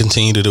 You wouldn't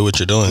continue to do what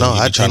you're doing. No,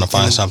 You'd be trying to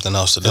find something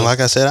else to do. And like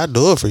I said, I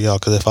do it for y'all,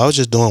 because if I was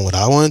just doing what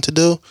I wanted to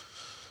do,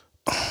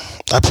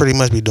 I pretty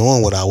much be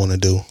doing what I want to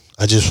do.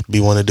 I just be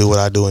want to do what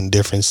I do in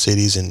different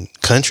cities and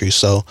countries.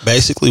 So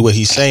basically what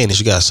he's saying is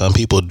you got some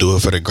people do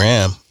it for the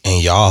gram,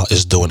 and y'all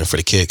is doing it for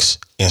the kicks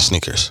and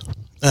sneakers.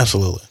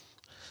 Absolutely.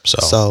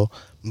 So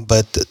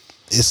but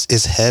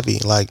it's heavy,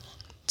 like,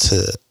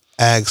 to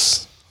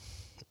ask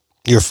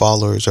your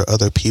followers or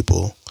other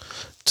people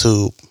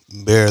to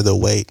bear the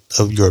weight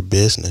of your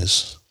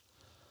business.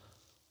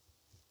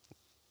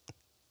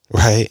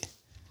 Right?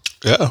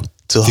 Yeah.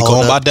 To if you're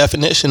going by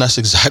definition, that's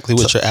exactly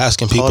what you're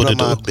asking people to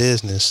do. Hold up my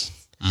business.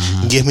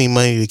 Give me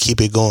money to keep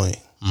it going.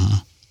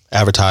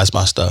 Advertise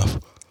my stuff.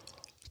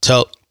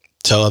 Tell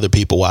other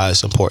people why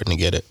it's important to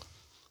get it.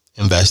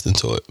 Invest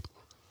into it.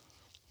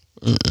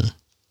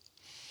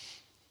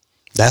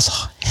 That's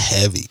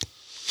heavy.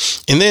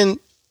 And then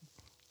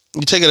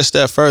you take it a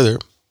step further.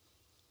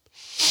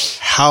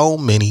 How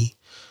many?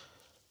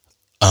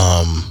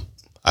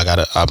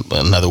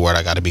 Another word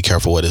I gotta be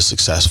careful with is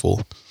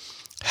successful.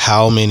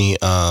 How many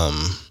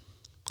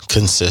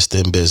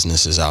consistent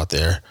businesses out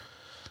there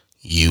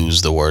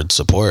use the word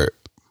support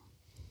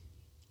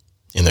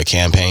in their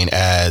campaign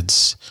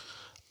ads,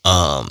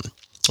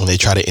 when they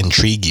try to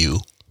intrigue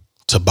you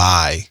to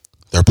buy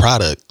their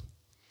product?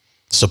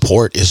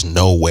 Support is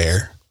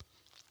nowhere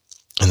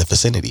in the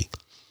vicinity.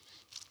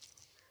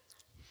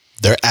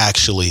 They're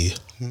actually...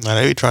 Now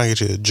they be trying to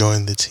get you to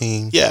join the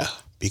team. Yeah.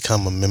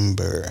 Become a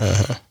member.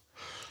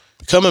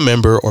 Become a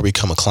member or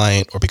become a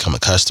client or become a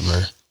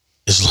customer.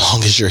 As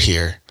long as you're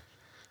here,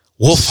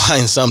 we'll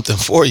find something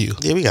for you.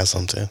 Yeah, we got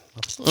something.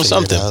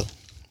 Something.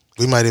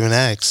 We might even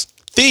ask.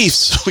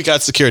 Thieves, we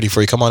got security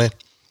for you. Come on in.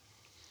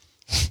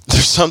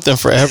 There's something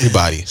for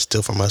everybody.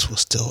 Steal from us will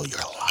steal your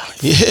life.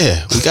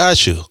 Yeah, we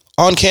got you.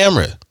 On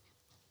camera.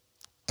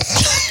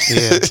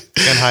 Yeah,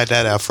 can't hide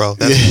that afro.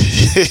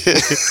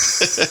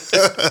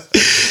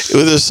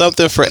 There's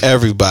something for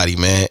everybody,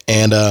 man.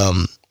 And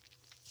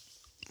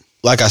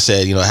like I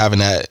said, having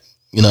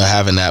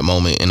that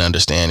moment and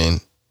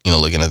understanding,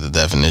 looking at the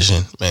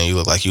definition, man, you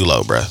look like you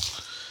low, bruh.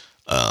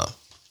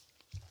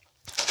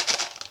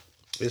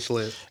 It's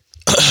lit.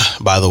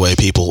 By the way,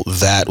 people,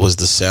 that was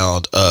the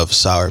sound of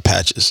Sour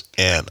Patches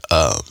and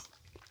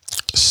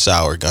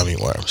sour gummy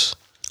worms.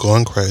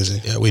 Going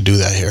crazy. Yeah, we do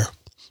that here.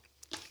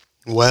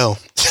 Well,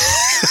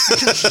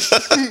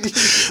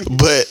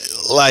 but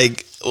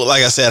like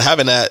I said,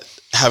 having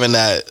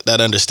that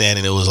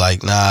understanding, it was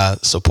like, nah,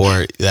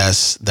 support.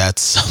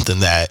 That's something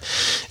that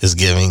is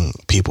giving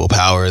people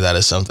power. That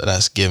is something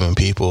that's giving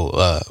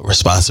people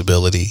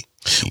responsibility.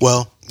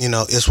 Well,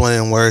 it's one of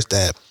them words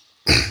that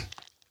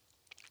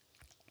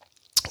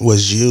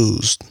was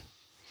used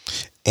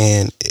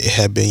and it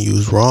had been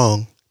used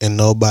wrong, and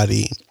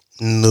nobody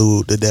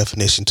knew the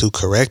definition to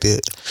correct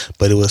it,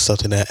 but it was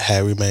something that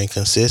had remained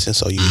consistent.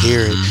 So you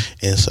hear it,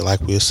 and so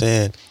like we were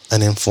saying,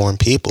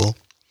 uninformed people,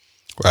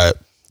 right,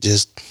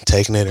 just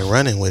taking it and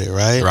running with it,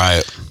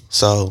 right?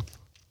 So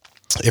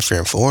if you're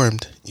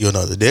informed, you'll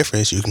know the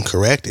difference. You can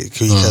correct it,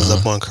 because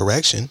upon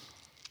correction,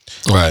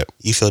 right,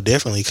 you feel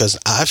differently. Because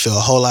I feel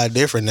a whole lot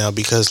different now,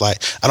 because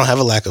like I don't have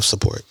a lack of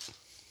support.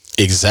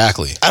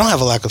 Exactly. I don't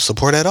have a lack of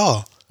support at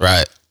all.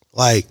 Right.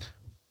 Like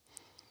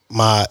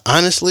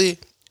honestly,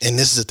 and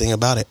this is the thing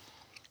about it,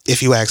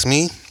 if you ask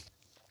me,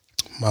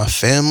 my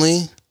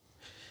family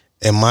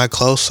and my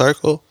close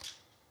circle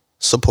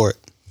support.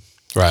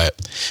 Right.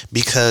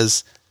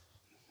 Because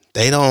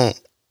they don't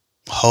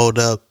hold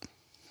up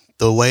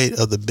the weight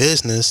of the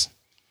business.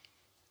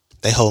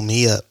 They hold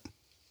me up.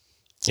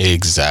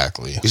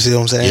 Exactly. You see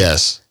what I'm saying?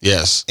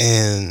 Yes.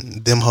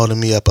 And them holding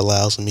me up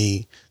allows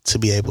me to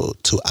be able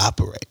to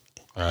operate.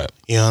 Right.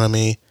 You know what I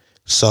mean?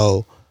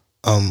 So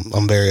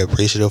I'm very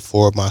appreciative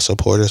for my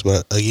supporters,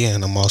 but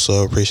again, I'm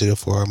also appreciative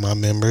for my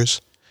members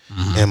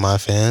and my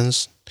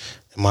fans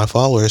and my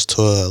followers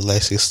to a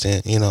less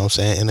extent, you know what I'm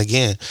saying? And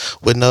again,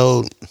 with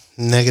no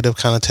negative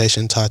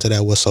connotation tied to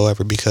that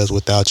whatsoever, because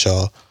without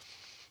y'all,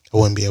 I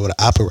wouldn't be able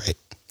to operate.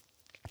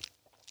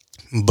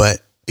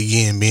 But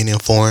again, being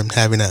informed,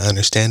 having that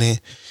understanding,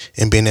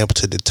 and being able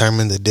to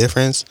determine the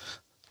difference,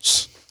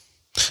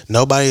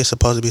 nobody is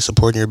supposed to be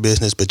supporting your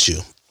business but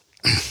you.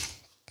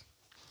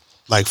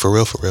 Like, for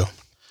real.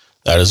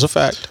 That is a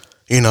fact.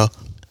 And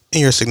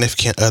your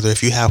significant other,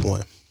 if you have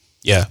one.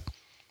 Yeah.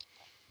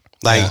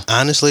 Like,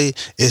 honestly,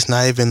 it's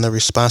not even the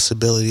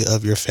responsibility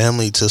of your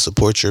family to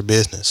support your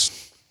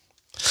business.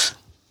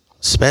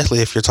 Especially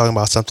if you're talking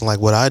about something like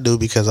what I do,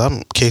 because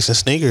I'm kicks and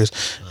sneakers.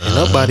 And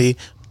nobody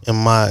in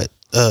my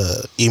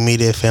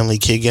immediate family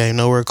kid game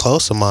nowhere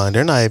close to mine.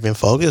 They're not even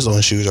focused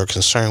on shoes or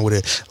concerned with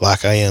it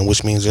like I am,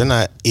 which means they're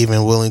not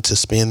even willing to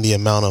spend the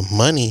amount of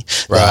money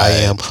that I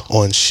am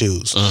on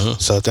shoes.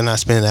 So if they're not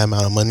spending that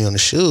amount of money on the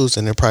shoes,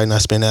 then they're probably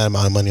not spending that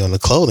amount of money on the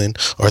clothing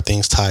or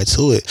things tied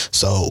to it.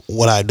 So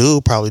what I do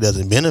probably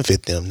doesn't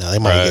benefit them. Now they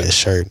might get a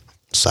shirt,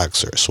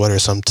 socks, or a sweater or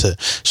something to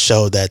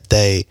show that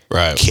they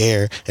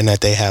care and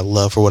that they have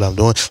love for what I'm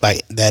doing.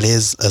 Like, that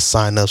is a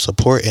sign of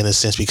support in a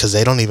sense, because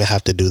they don't even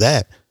have to do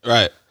that.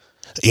 Right.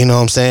 You know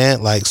what I'm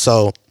saying? Like,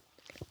 so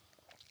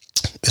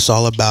it's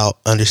all about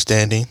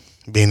understanding,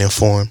 being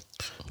informed,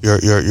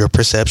 your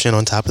perception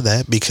on top of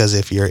that, because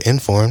if you're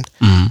informed,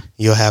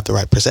 you'll have the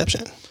right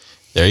perception.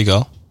 There you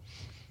go.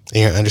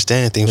 And your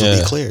understanding, things will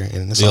be clear.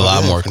 And it's be a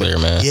lot more clear,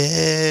 man.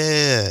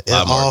 Yeah. It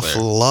all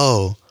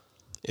flow.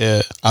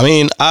 Yeah. I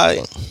mean,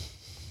 like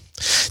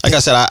I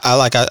said,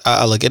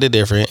 I look at it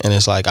different, and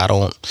it's like, I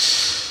don't,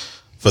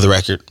 for the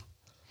record,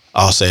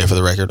 I'll say it for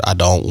the record, I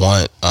don't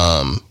want,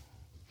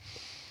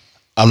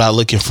 I'm not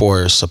looking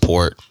for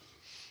support.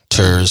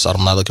 I'm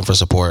not looking for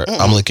support.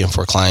 I'm looking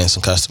for clients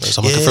and customers.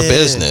 I'm looking for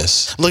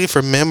business. I'm looking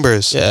for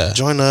members. Yeah.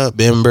 Join up.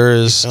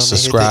 Members,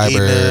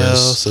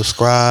 subscribers.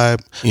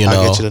 Subscribe.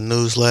 I'll get you the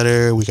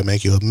newsletter. We can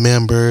make you a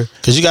member.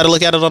 Because you got to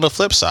look at it on the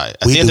flip side.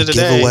 At the end of the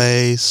day,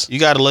 giveaways. You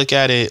got to look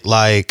at it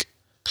like,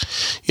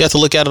 you have to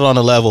look at it on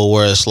a level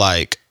where it's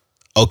like,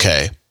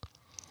 okay,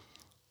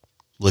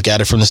 look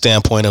at it from the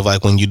standpoint of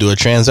like when you do a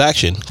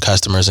transaction,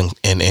 customers and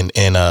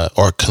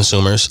or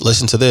consumers,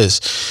 listen to this.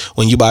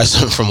 When you buy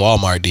something from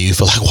Walmart, do you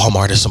feel like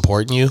Walmart is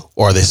supporting you,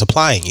 or are they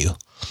supplying you?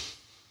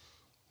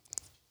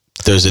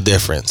 There's a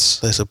difference.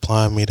 They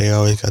supply me. They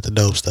always got the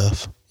dope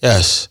stuff.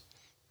 Yes.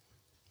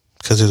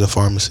 Because there's a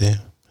pharmacy.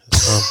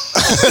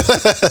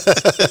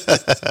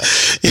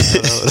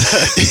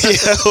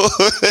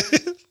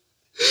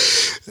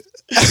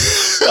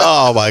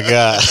 Oh my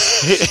God.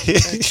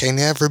 Can't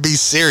ever be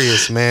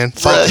serious, man.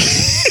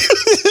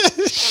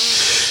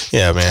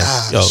 Yeah, man.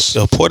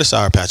 Yo, pour the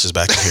Sour Patches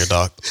back in here,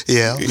 dog.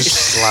 Yeah,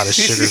 there's a lot of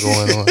sugar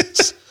going on.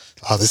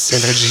 All this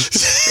energy.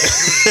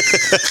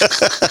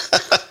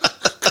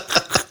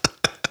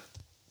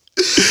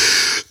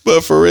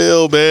 But for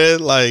real, man,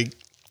 like,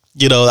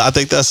 You know, I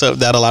think that's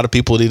something that a lot of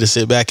people need to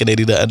sit back and they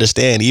need to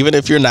understand. Even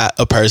if you're not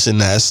a person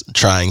that's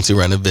trying to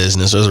run a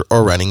business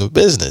or running a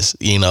business,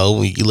 you know,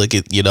 when you look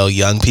at, you know,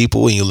 young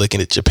people and you're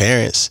looking at your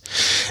parents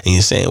and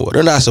you're saying, well,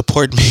 they're not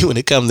supporting me when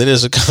it comes to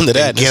this or come to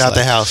that. Get out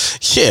the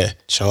house. Yeah.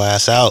 Get your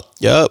ass out.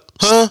 Yup.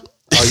 Huh?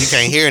 Oh, you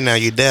can't hear now.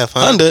 You deaf,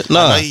 huh?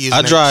 No,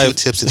 I drive.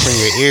 Q-tips between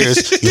your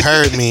ears. You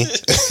heard me.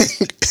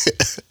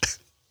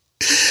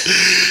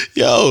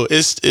 Yo,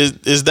 it's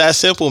that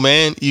simple,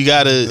 man. You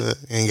gotta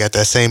and you got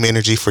that same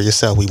energy for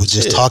yourself. We were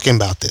just talking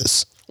about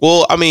this.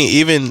 Well, I mean,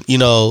 even, you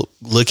know,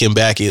 looking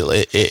back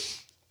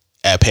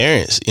at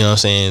parents, you know what I'm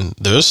saying?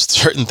 There's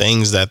certain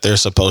things that they're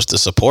supposed to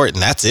support,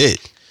 and that's it.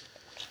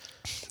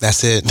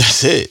 That's it.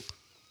 That's it.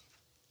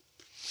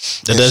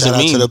 That and doesn't shout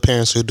mean out to the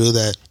parents who do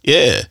that.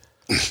 Yeah,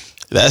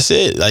 that's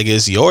it. Like,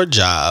 it's your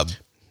job,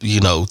 you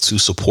know, to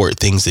support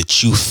things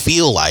that you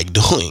feel like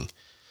doing.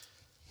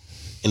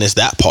 And it's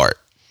that part.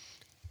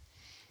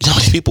 You know how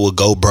many people would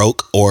go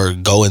broke or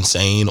go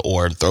insane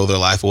or throw their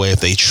life away if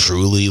they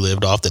truly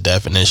lived off the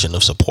definition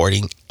of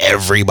supporting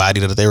everybody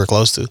that they were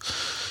close to?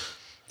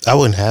 I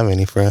wouldn't have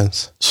any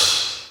friends.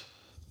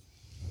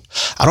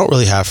 I don't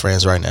really have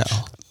friends right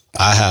now.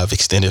 I have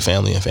extended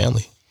family and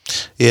family.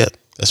 Yep.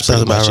 That's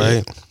pretty much about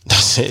it. right.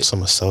 That's it.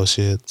 Some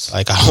associates.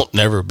 Like, I don't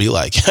never be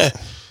like, hey,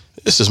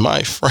 this is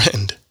my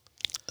friend.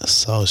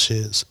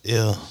 Associates.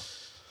 Yeah.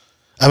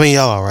 I mean,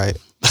 y'all all right.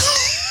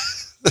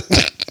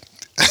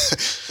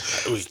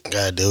 We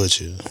gotta deal with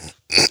you.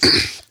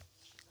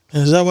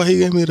 Is that why he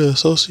gave me the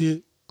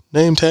associate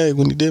name tag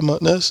when he did my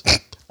nest?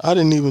 I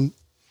didn't even.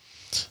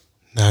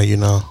 Now you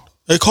know.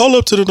 Hey, call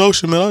up to the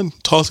Notion, man. I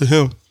talk to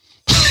him.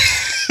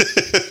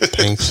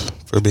 Thanks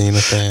for being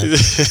a fan.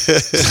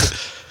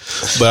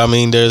 But I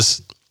mean,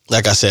 there's,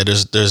 like I said,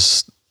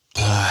 there's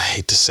I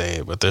hate to say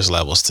it, but there's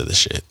levels to the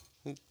shit.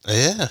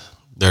 Yeah.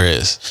 There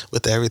is.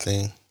 With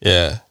everything.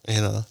 Yeah.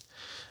 You know.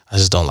 I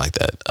just don't like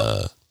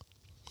that.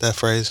 That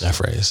phrase? That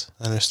phrase.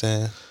 I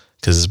understand.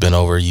 Because it's been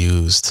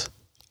overused.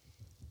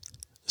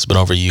 It's been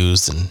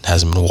overused and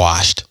hasn't been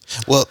washed.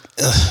 Well,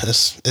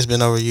 it's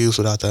been overused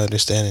without the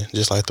understanding.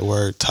 Just like the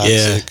word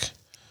toxic. Yeah.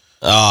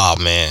 Oh,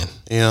 man.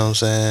 You know what I'm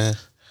saying?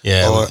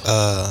 Yeah. Or,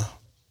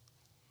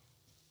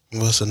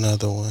 what's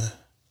another one?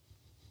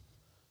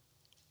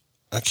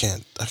 I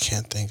can't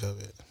think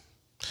of it.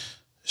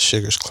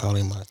 Sugar's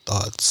clouding my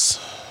thoughts.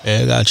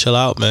 Yeah, gotta chill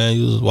out, man.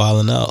 You was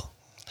wilding out.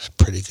 It's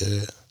pretty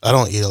good. I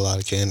don't eat a lot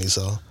of candy,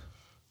 so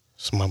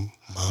my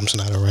mom's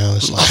not around.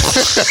 It's like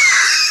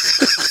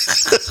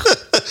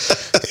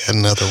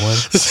another one.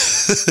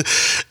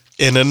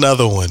 And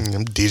another one.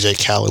 I'm DJ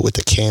Khaled with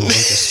the candy.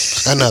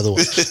 Another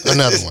one.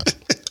 Another one.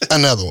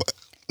 Another one.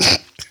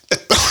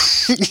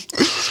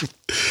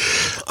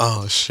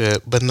 Oh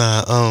shit. But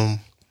nah,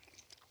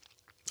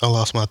 I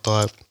lost my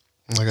thought.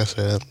 Like I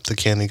said, the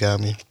candy got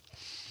me.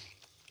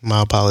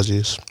 My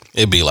apologies.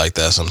 It be like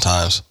that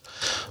sometimes.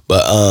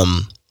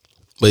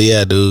 But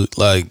yeah, dude,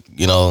 like,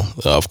 you know,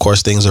 of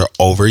course things are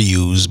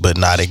overused, but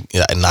not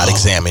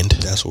examined.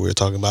 That's what we were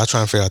talking about. I was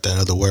trying to figure out that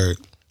other word.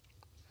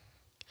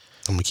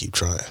 I'm gonna keep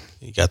trying.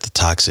 You got the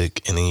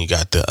toxic, and then you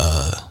got the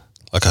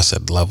like I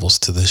said, levels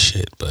to this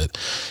shit. But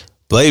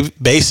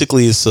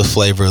basically, it's the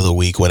flavor of the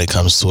week when it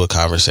comes to a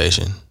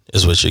conversation,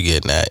 is what you're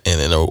getting at. And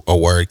then a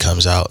word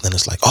comes out, and then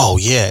it's like, oh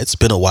yeah, it's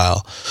been a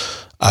while.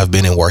 I've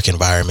been in work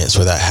environments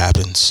where that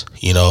happens.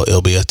 You know,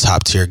 it'll be a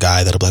top tier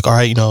guy that'll be like, all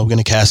right, you know, I'm going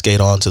to cascade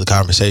on to the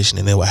conversation.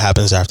 And then what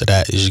happens after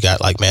that is you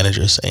got like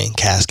managers saying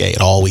cascade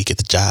all week at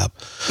the job.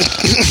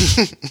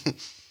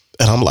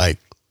 And I'm like,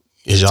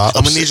 is y'all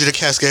I'm going to need you to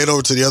cascade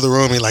over to the other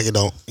room. You're like, it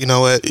don't. You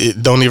know what?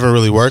 It don't even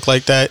really work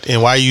like that.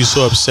 And why are you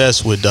so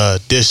obsessed with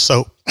dish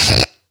soap?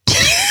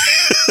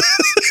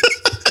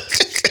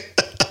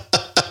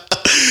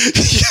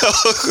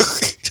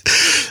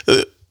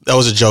 Yo. That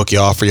was a joke,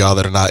 y'all, for y'all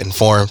that are not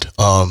informed.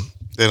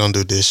 They don't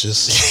do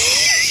dishes.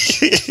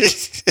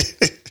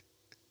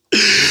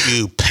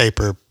 You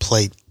paper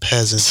plate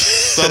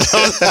peasants. No,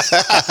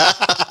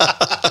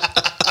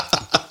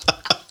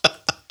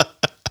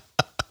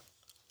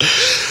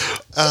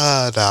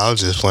 I'm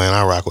just playing.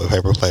 I rock with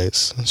paper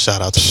plates.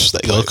 Shout out to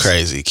they go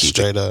crazy.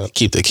 Straight up.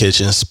 Keep the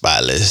kitchen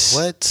spotless.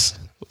 What?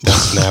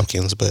 That's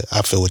napkins, but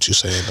I feel what you're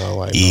saying though.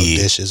 Like no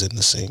dishes in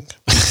the sink.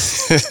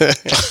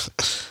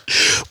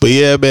 But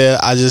yeah, man,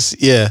 there's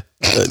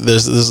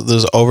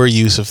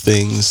overuse of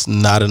things,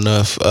 not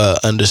enough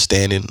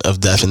understanding of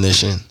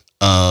definition.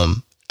 Have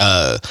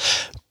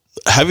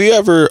you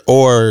ever,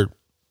 or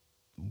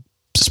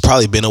it's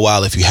probably been a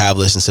while if you have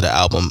listened to the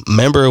album.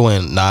 Remember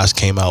when Nas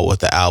came out with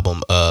the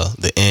album,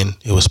 The N?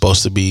 It was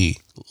supposed to be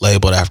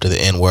labeled after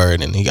the N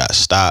word, and he got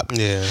stopped.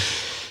 Yeah.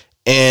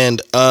 And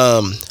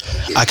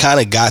I kind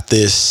of got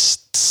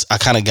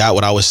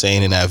what I was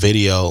saying in that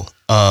video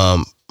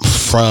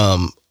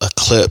from a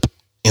clip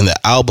in the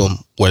album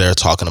where they're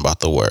talking about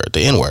the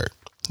N word,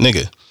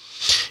 nigga.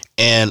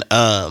 And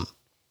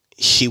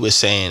he was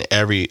saying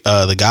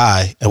the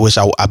guy, which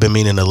I've been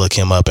meaning to look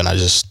him up, and I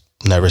just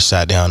never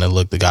sat down and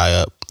looked the guy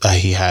up that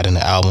he had in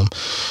the album.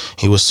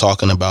 He was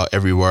talking about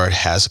every word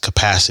has a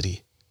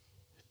capacity.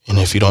 And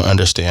if you don't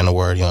understand the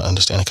word, you don't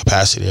understand the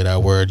capacity of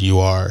that word, you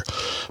are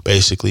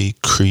basically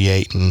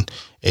creating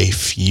a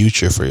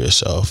future for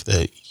yourself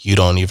that you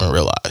don't even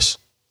realize.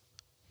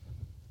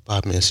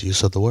 By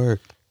misuse of the word.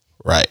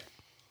 Right.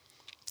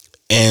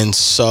 And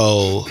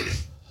so,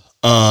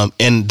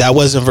 and that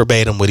wasn't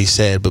verbatim what he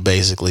said, but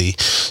basically in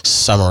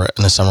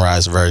a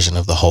summarized version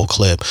of the whole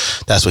clip,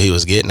 that's what he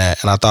was getting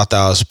at. And I thought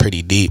that was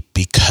pretty deep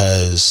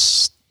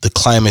because the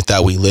climate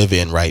that we live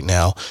in right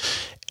now,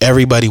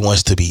 everybody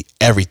wants to be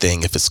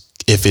everything if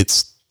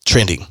it's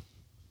trending.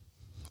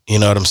 You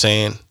know what I'm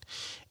saying?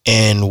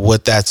 And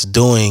what that's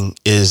doing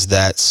is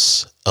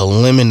that's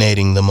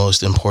eliminating the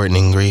most important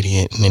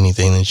ingredient in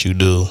anything that you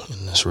do,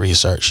 and that's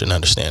research and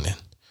understanding.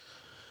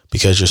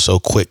 Because you're so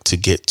quick to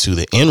get to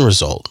the end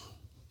result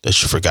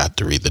that you forgot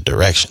to read the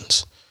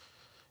directions.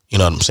 You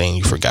know what I'm saying?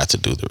 You forgot to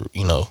do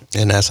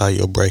and that's how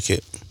you'll break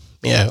it.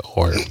 Yeah,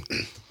 or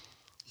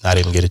not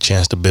even get a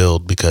chance to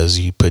build because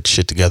you put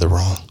shit together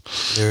wrong.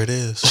 There it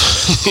is.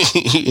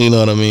 You know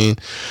what I mean?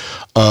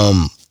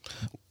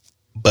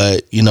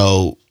 But,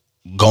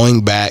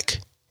 going back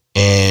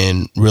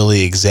and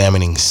really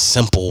examining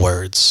simple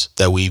words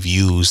that we've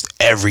used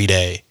every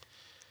day,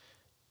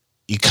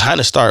 you kind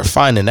of start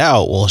finding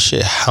out, well,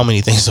 shit, how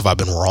many things have I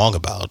been wrong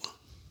about?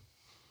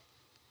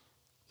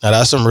 Now,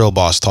 that's some real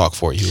boss talk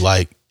for you.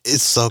 Like,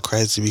 it's so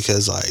crazy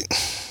because, like,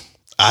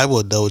 I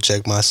will double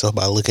check myself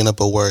by looking up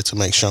a word to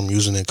make sure I'm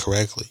using it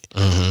correctly.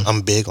 Mm-hmm.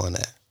 I'm big on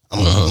that.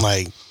 I'm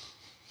like,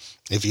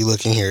 if you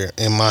look in here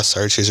in my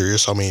search history, you're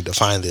so many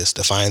define this,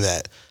 define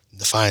that,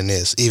 define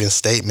this, even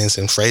statements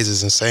and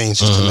phrases and sayings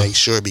just to make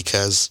sure,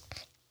 because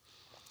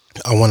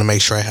I want to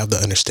make sure I have the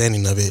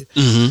understanding of it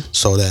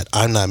so that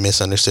I'm not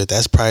misunderstood.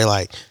 That's probably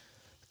like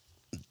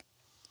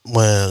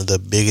one of the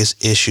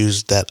biggest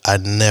issues that I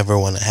never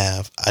want to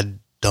have. I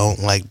don't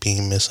like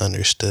being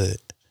misunderstood.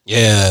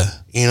 Yeah.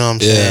 You know what I'm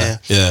saying?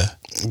 Yeah.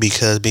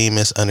 Because being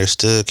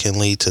misunderstood can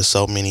lead to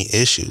so many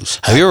issues.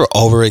 Have you ever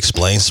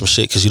over-explained some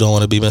shit because you don't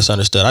want to be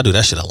misunderstood? I do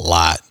that shit a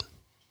lot.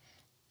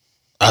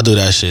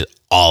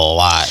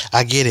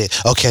 I get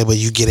it. Okay, but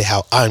you get it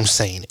how I'm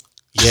saying it.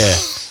 Yeah.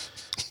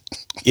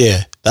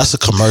 Yeah. That's a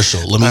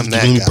commercial. Let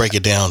me break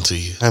it down to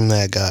you. I'm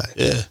that guy.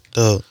 Yeah.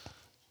 Dope.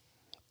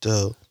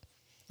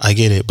 I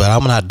get it, but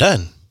I'm not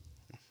done.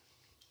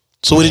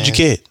 So what did you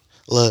get?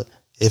 Look,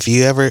 if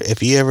you ever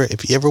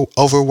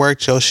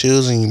overworked your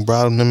shoes and you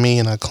brought them to me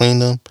and I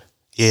cleaned them,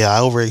 yeah, I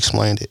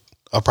over-explained it.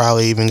 I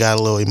probably even got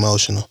a little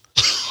emotional.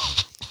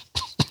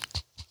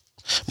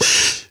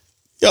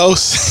 Yo,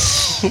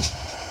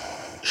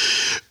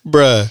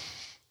 bruh,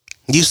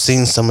 you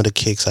seen some of the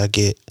kicks I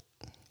get.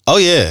 Oh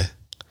yeah.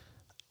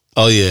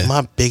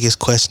 My biggest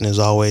question is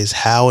always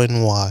how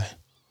and why.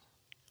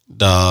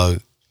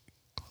 Dog,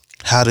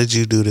 how did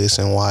you do this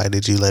and why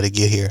did you let it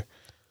get here?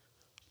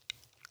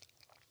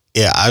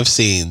 Yeah, I've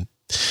seen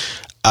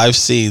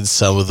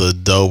some of the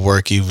dope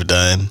work you've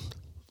done,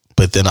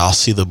 but then I'll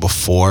see the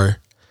before,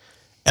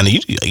 and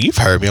you've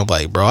heard me. I'm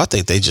like, bro, I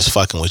think they just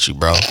fucking with you,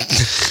 bro.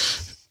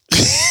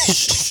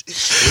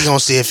 We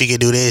gonna see if he can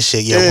do this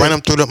shit. Yeah, run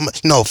him through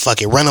the. No,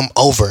 fuck it, run him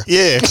over.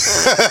 Yeah.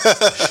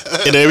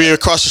 And then we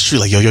across the street,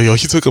 like, yo,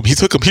 he took him.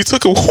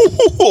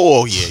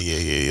 Oh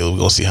yeah. We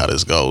gonna see how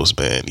this goes,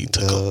 man. He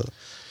took him.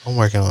 I'm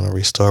working on a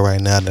restore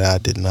right now that I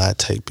did not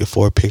take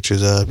before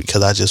pictures of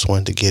because I just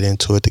wanted to get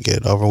into it to get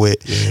it over with.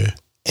 Yeah.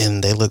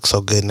 And they look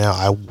so good now.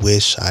 I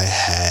wish I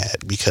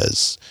had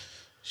because,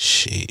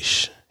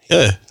 sheesh.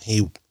 Yeah.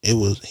 He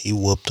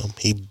whooped them.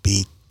 He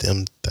beat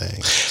them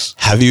things.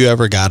 Have you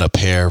ever got a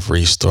pair of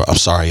restore? I'm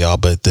sorry, y'all,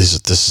 but this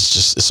is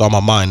just, it's on my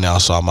mind now,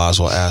 so I might as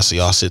well ask. So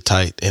y'all sit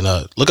tight and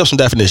look up some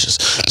definitions.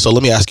 So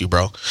let me ask you,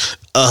 bro.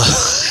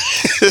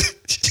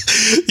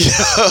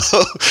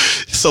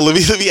 So let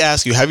me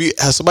ask you,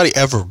 has somebody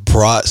ever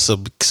brought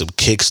some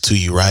kicks to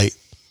you, right?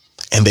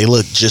 And they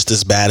look just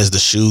as bad as the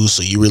shoes,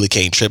 so you really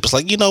can't trip. It's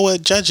like, you know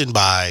what? Judging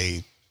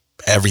by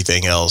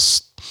everything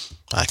else,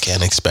 I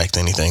can't expect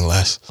anything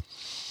less.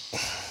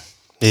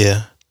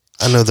 Yeah.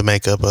 I know the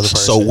makeup of the person.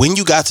 So when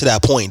you got to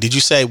that point, did you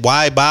say,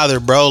 why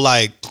bother, bro?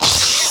 Like,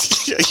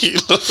 you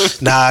know?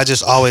 Nah, I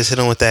just always hit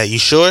him with that. You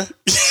sure?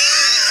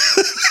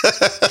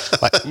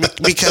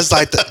 because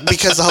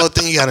the whole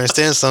thing, you gotta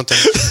understand something.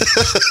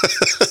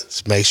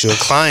 Just makes you a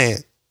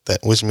client,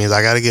 which means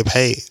I gotta get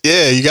paid.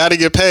 Yeah, you gotta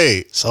get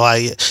paid. So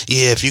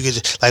if you could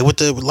just, with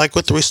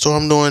the restore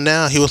I'm doing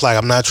now, he was like,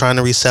 I'm not trying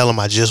to resell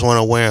them. I just want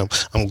to wear them.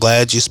 I'm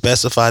glad you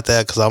specified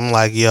that because I'm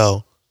like,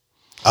 yo,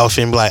 I was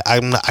feeling like I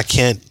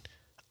can't.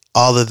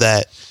 All of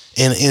that,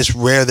 and it's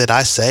rare that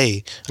I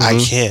say I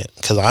can't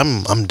because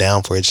I'm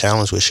down for a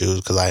challenge with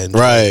shoes because I enjoy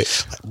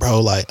it. Like,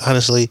 bro,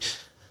 honestly,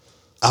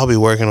 I'll be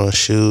working on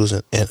shoes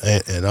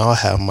and I'll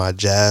have my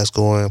jazz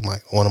going,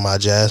 like one of my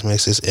jazz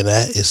mixes, and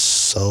that is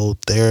so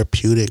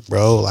therapeutic,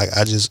 bro. Like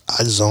I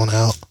zone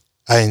out.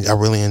 I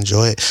really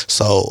enjoy it.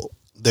 So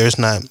there's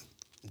not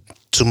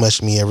too much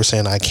of me ever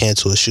saying I can't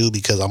to a shoe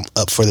because I'm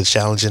up for the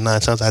challenge, and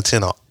 9 times out of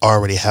 10 I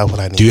already have what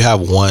I need. Do you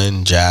have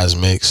one jazz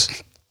mix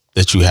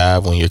that you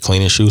have when you're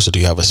cleaning shoes, or do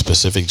you have a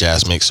specific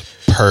jazz mix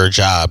per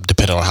job,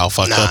 depending on how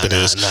fucked up it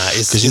is?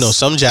 Because you know,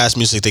 some jazz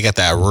music, they got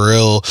that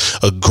real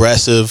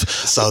aggressive.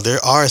 So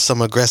there are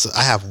some aggressive.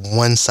 I have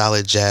one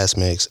solid jazz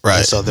mix, right?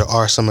 And so there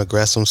are some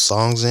aggressive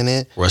songs in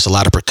it where it's a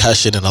lot of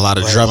percussion and a lot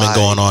of drumming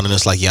going on, and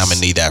it's like, yeah, I'm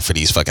gonna need that for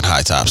these fucking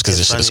high tops because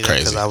this shit is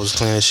crazy. Because I was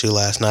cleaning a shoe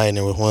last night, and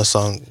there was one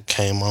song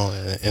came on,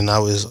 and I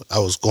was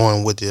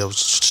going with it.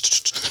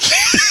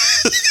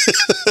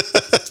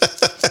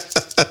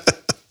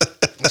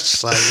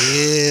 It's like,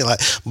 yeah, like,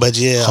 but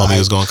yeah, homie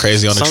was going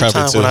crazy on the trumpet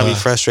too. Sometimes when I be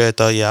frustrated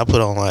though, yeah, I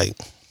put on like,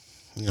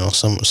 you know,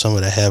 some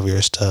of the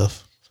heavier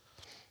stuff.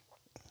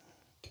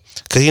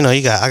 Cause you know,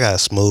 I got a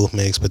smooth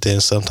mix, but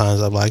then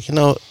sometimes I'm like,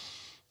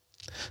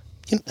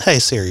 hey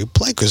Siri,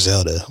 play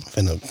Griselda.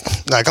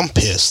 I'm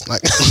pissed.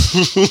 Like,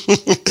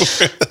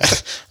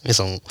 need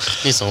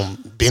some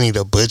Benny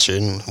the Butcher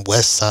and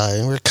West Side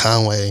and we're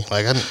Conway.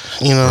 Like,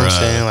 you know what I'm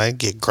saying? Like,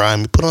 get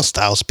grimy. Put on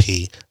Styles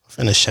P.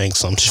 I'm finna shank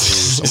some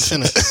shoes. I'm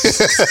finna,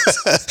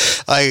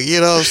 like, you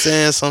know what I'm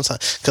saying?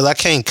 Sometimes, because I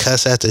can't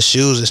cuss at the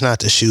shoes. It's not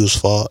the shoes'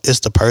 fault. It's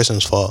the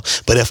person's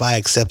fault. But if I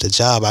accept a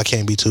job, I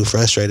can't be too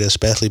frustrated,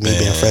 especially me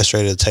being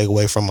frustrated to take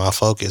away from my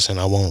focus, and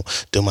I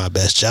won't do my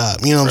best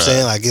job. You know what I'm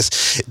saying? Like,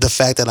 it's the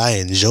fact that I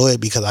enjoy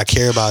it because I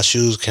care about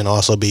shoes can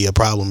also be a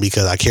problem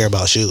because I care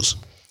about shoes.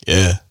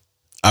 Yeah.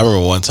 I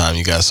remember one time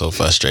you got so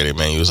frustrated,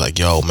 man. You was like,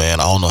 yo,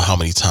 man, I don't know how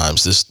many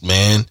times this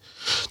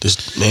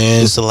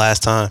is the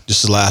last time. This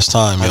is the last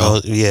time,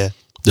 yo. Yeah.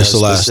 This is the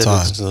last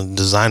time.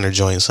 Designer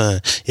joint,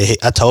 son. Yeah,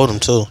 I told him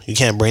too. You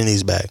can't bring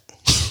these back.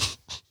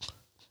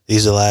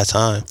 These are the last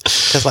time.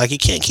 Because, like, you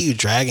can't keep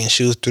dragging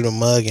shoes through the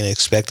mug and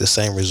expect the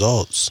same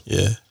results.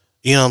 Yeah.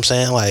 You know what I'm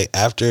saying? Like,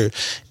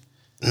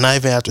 not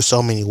even after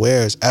so many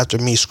wears, after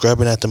me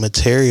scrubbing at the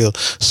material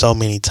so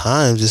many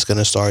times, it's going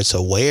to start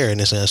to wear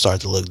and it's going to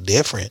start to look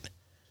different.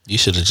 You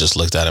should have just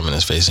looked at him in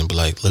his face and be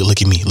like,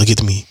 look at me. Look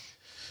at me.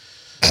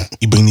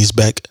 You bring these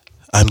back,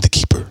 I'm the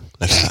keeper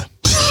next time.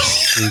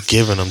 You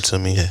giving them to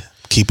me. Yeah,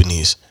 keeping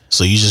these.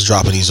 So you just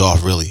dropping these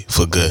off really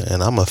for good.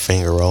 And I'm a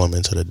finger roll them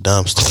into the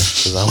dumpster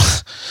because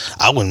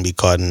I wouldn't be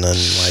caught in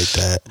nothing like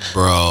that,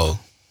 bro.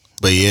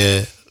 But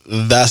yeah,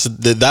 that's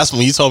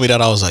when you told me that,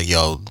 I was like,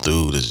 yo,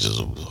 dude, it's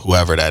just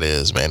whoever that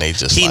is, man. They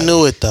just he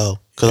knew it though,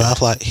 because I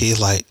was like, he's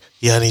like,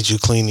 yeah, I need you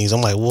to clean these.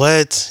 I'm like,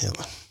 what?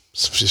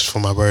 It's just for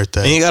my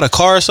birthday. And you got a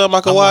car or something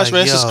I can wash, like,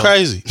 man? It's just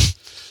crazy.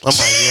 I'm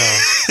like, yo,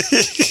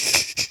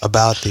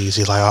 about these.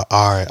 He's like,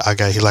 all right, I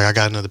got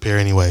another pair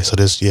anyway. So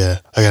this, I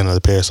got another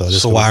pair.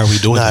 So why are we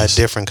doing this?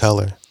 A different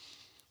color.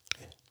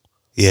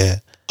 Yeah.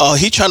 Oh,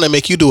 he trying to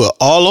make you do it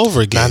all over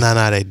again.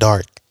 Nah, they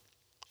dark.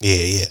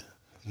 Yeah.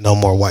 No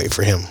more white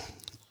for him.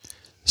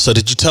 So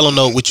did you tell him,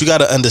 no, what you got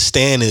to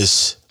understand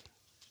is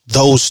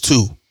those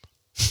two?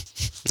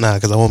 Nah,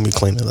 because I won't be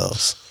cleaning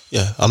those.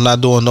 Yeah, I'm not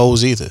doing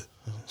those either.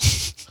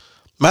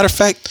 Matter of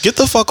fact, get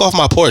the fuck off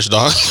my porch,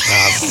 dog.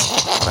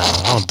 Nah,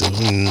 I don't do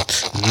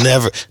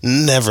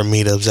never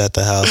meetups at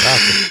the house.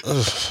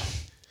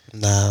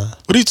 Nah.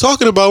 What are you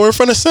talking about? We're in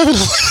front of 7.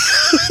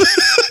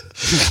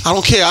 I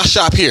don't care. I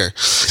shop here.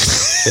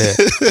 Yeah.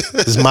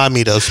 It's my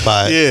meetup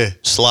spot. Yeah.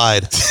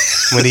 Slide.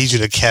 I'm gonna need you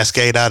to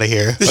cascade out of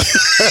here.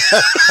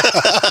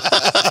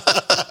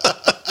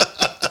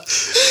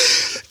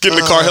 Get in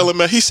the car, hella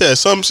mad. He said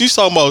something. She's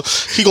talking about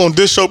he gonna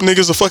dish up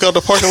niggas the fuck out the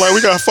parking lot.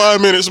 We got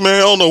 5 minutes, man. I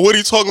don't know what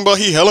he talking about.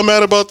 He hella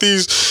mad about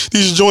these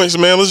joints,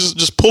 man. Let's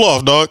just pull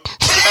off, dog.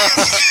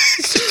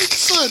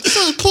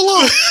 son, pull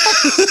off.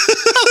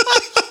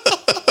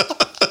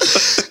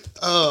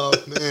 Oh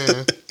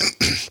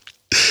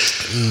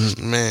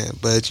man,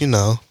 but you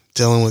know,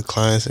 dealing with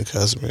clients and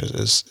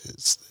customers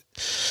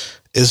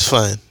it's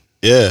fun.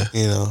 Yeah,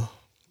 you know,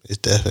 it's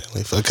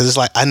definitely fun because it's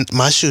like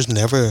my shoes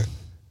never,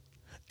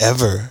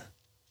 ever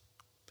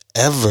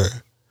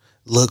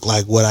look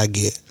like what I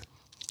get,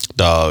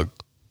 dog.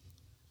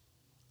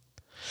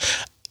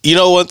 You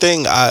know, one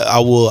thing I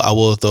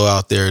will throw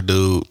out there,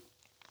 dude,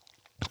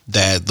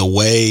 that the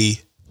way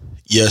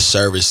your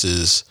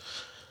services,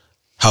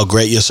 how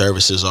great your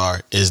services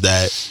are, is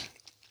that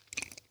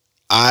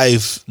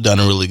I've done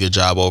a really good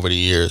job over the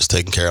years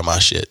taking care of my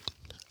shit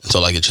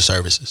until I get your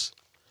services.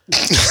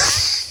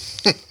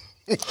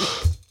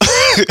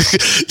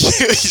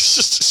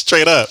 Just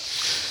straight up.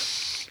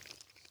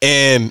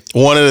 And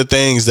one of the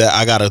things that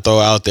I got to throw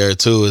out there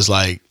too is,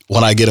 like,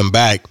 when I get them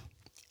back,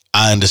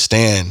 I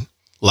understand,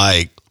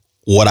 like,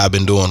 what I've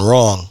been doing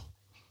wrong,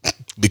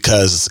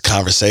 because it's a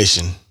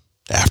conversation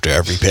after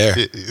every pair.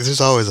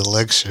 There's always a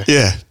lecture.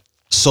 Yeah.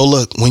 So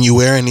look, when you're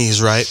wearing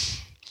these, right?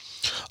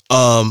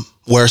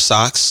 Wear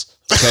socks.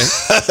 Okay.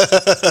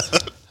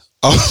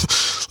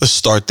 Let's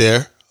start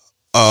there.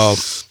 I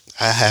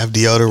have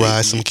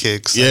deodorized some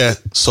kicks. Yeah.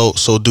 So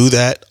do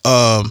that.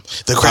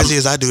 The crazy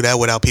is I do that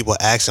without people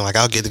asking. Like,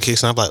 I'll get the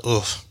kicks and I'm like,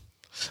 oof,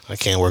 I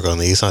can't work on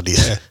these. I'll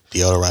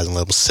deodorize and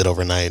let them sit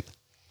overnight.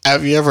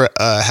 Have you ever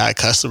had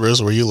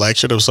customers where you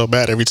lecture them so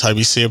bad every time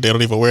you see them, they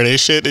don't even wear their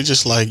shit? They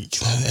just like,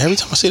 every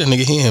time I see that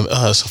nigga, he in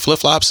some flip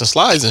flops and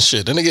slides and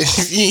shit. That nigga,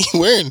 he ain't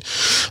wearing.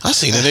 I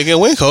seen that nigga in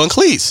Winco and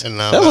cleats. And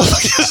That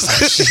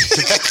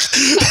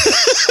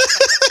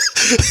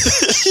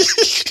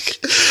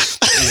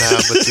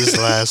nah, but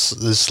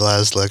this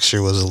last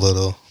lecture was a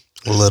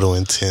little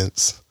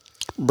intense.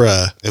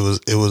 Bruh. It was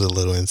a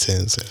little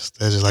intense.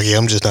 They're just like, yeah,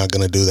 I'm just not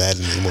gonna do that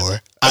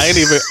anymore. I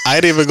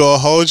ain't even gonna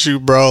hold you,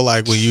 bro.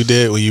 Like when you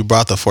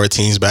brought the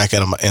 14s back in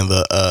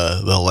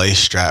the lace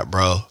strap,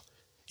 bro.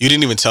 You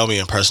didn't even tell me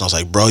in person. I was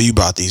like, bro, you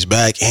brought these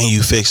back and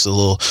you fixed the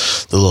little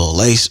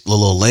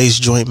lace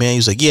joint, man. He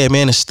was like, yeah,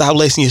 man, and stop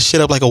lacing your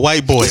shit up like a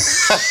white boy.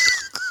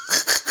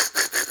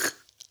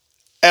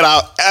 And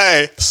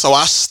so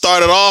I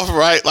started off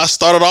right. I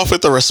started off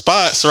with the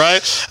response,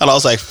 right? And I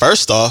was like,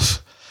 first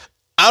off,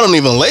 I don't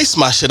even lace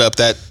my shit up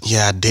that.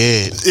 Yeah, I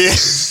did. Yeah.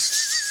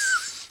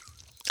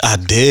 I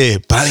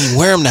did, but I didn't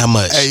wear them that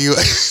much.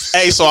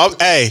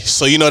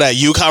 So you know that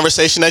you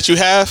conversation that you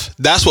have,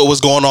 that's what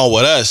was going on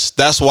with us.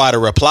 That's why the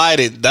reply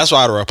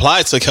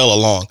took hella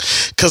long.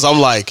 Cause I'm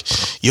like,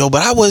 yo,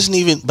 but I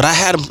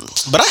had them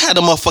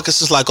motherfuckers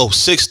since like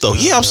 06 though.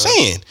 Yeah, I'm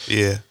saying.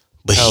 Yeah.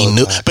 But he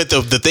knew. But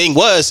the thing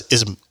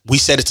is we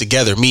said it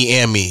together, me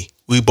and me.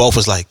 We both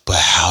was like, but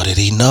how did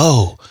he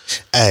know?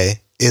 Hey,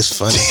 it's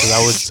funny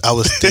because I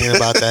was thinking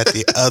about that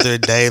the other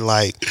day.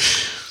 Like,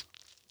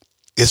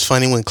 it's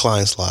funny when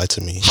clients lie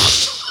to me.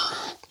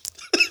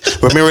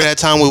 Remember that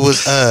time we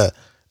was I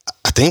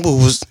think we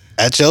was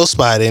at your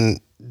spot and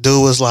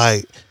dude was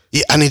like,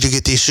 yeah, I need to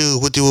get these shoes.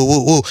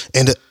 Woo.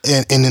 And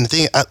then the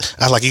thing, I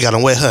was like, you got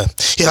them wet, huh?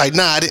 He's like,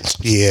 nah, I didn't.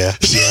 Yeah,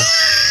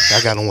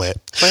 I got them wet.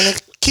 Like,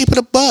 keep it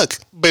a buck.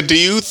 But do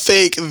you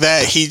think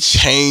that he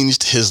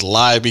changed his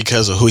lie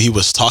because of who he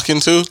was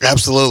talking to?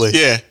 Absolutely.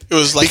 Yeah. It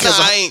was like, because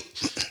I ain't.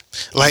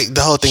 Like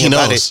the whole thing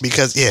about it,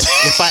 because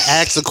if I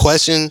ask a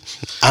question,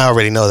 I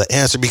already know the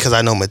answer because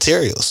I know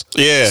materials.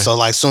 Yeah. So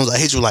like, as soon as I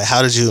hit you, like,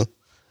 how did you?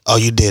 Oh,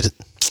 you did it.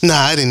 Nah,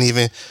 I didn't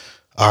even.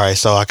 All right,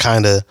 so I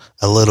kind of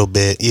a little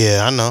bit.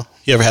 Yeah, I know.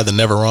 You ever had the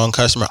never wrong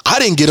customer? I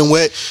didn't get them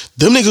wet.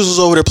 Them niggas was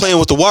over there playing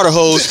with the water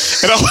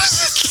hose, and I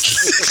was.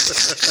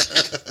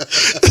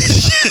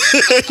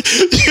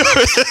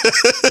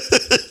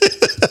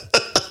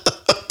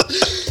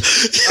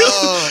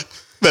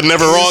 The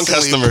never wrong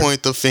customer.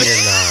 Point the finger,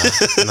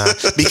 nah.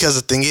 Because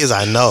the thing is,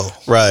 I know,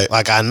 right?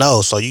 Like I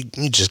know, so you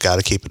just got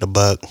to keep it a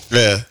buck,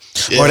 yeah.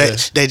 Or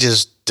they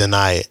just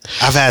deny it.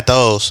 I've had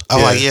those.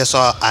 I'm like, yeah. So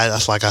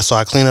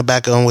I clean it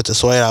back on with the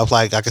suede. I was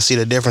like, I can see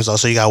the difference.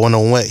 So you got one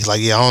on wet. He's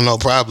like, yeah, I don't know,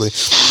 probably.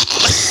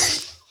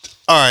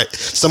 All right,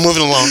 so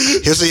moving along.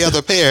 Here's the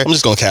other pair. I'm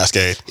just gonna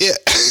cascade. Yeah.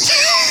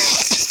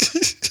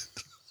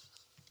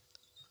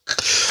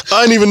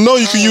 I didn't even know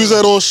you could use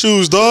that on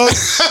shoes, dog.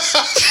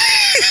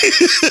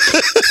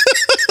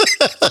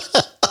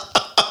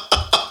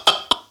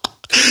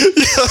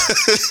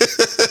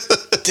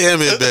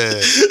 Damn it,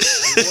 man.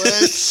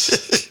 What?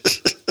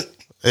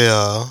 Yeah.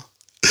 All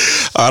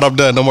right, I'm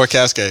done. No more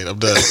cascade. I'm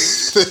done.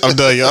 I'm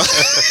done, y'all.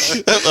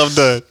 I'm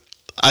done.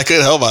 I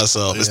couldn't help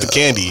myself. It's the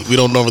candy. We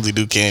don't normally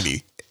do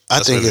candy. I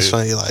think it's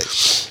funny, like,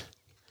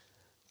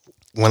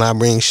 when I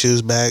bring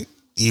shoes back,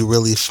 you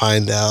really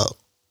find out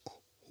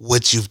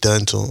what you've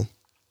done to them.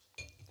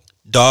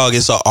 Dog,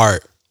 it's an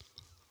art.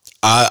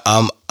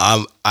 I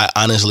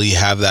honestly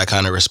have that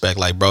kind of respect.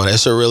 Like, bro,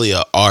 that's really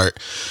an art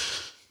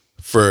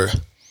for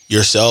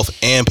yourself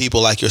and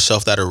people like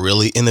yourself that are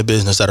really in the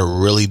business, that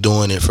are really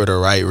doing it for the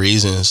right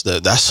reasons.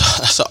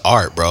 That's an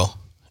art, bro.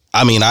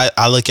 I mean,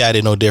 I look at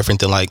it no different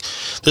than, like,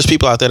 there's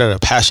people out there that are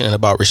passionate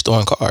about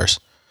restoring cars.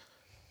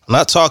 I'm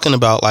not talking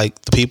about like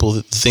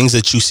the things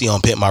that you see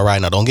on Pit My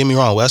Ride. Now, don't get me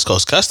wrong, West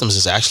Coast Customs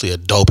is actually a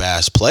dope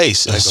ass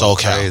place in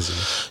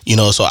SoCal. You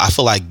know, so I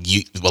feel like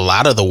a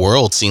lot of the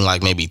world seem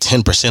like maybe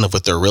 10% of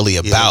what they're really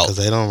about. Because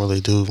they don't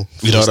really do.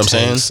 You know what I'm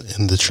saying?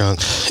 In the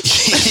trunk.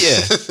 Yeah,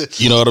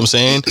 you know what I'm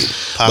saying.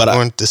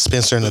 Popcorn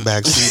dispenser in the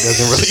back seat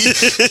doesn't really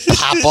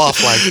pop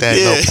off like that.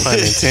 Yeah. No pun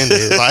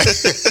intended. Like.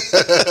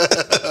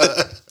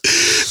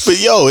 But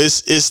yo,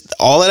 it's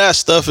all of that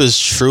stuff is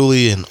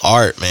truly an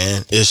art,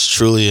 man. It's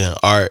truly an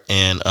art,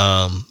 and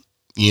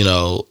you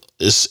know,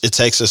 it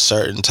takes a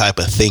certain type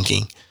of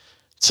thinking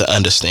to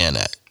understand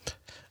that.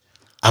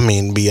 I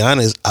mean, be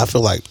honest, I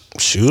feel like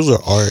shoes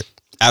are art.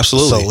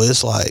 Absolutely. So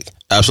it's like,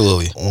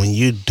 absolutely, when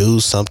you do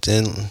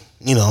something,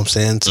 you know what I'm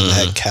saying, to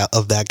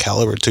that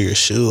caliber to your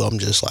shoe, I'm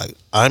just like,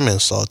 I'm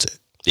insulted.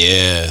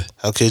 Yeah.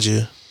 How could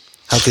you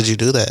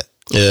do that?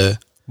 Yeah.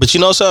 But you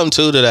know something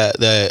too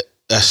that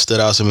stood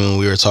out to me when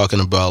we were talking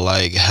about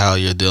like how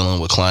you're dealing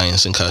with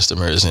clients and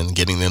customers and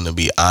getting them to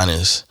be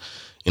honest.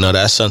 You know,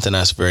 that's something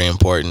that's very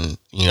important.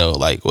 You know,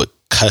 like what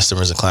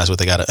customers and clients, what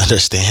they got to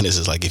understand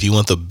is like, if you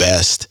want the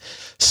best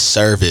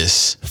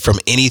service from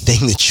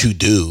anything that you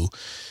do,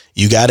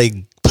 you got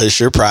to push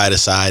your pride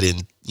aside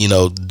and, you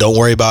know, don't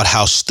worry about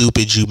how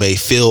stupid you may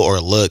feel or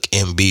look,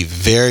 and be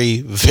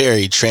very,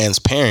 very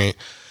transparent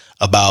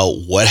about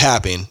what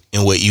happened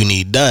and what you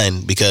need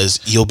done, because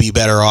you'll be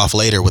better off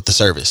later with the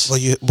service.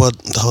 Well,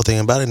 the whole thing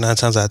about it, 9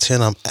 times out of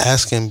 10, I'm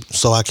asking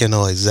so I can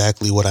know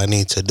exactly what I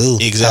need to do.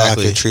 Exactly. How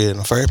I can treat it in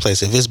the first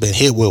place. If it's been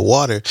hit with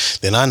water,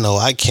 then I know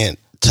I can't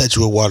touch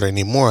with water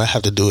anymore. I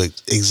have to do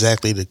it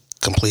exactly the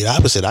complete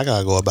opposite. I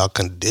gotta go about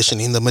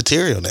conditioning the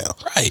material now,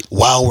 Right.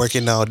 while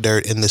working out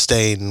dirt in the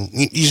stain.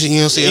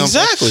 You know, see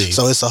Exactly.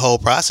 So it's a whole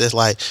process.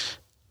 Like,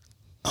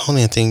 I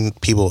only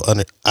think people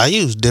I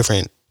use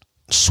different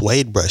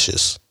suede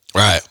brushes.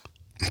 Right.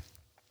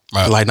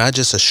 Like, not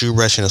just a shoe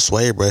brush and a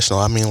suede brush. No,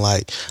 I mean,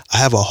 like, I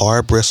have a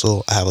hard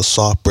bristle, I have a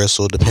soft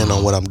bristle, depending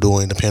on what I'm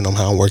doing, depending on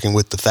how I'm working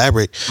with the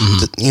fabric.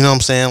 You know what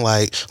I'm saying?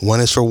 Like, one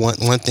is for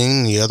one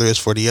thing, the other is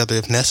for the other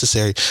if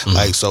necessary.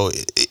 Like, so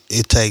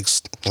it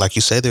takes, like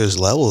you say, there's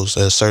levels,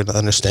 there's certain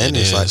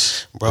understandings. Like,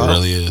 bro, it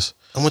really is.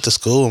 I went to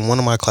school and one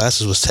of my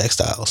classes was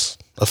textiles,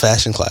 a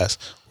fashion class,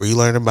 where you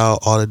learn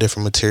about all the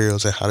different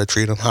materials and how to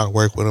treat them, how to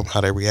work with them,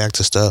 how they react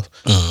to stuff.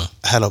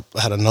 I had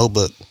a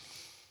notebook,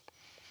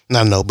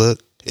 not a notebook.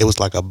 It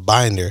was like a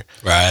binder,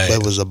 Right. but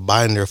it was a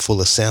binder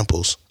full of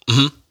samples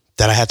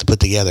that I had to put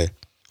together.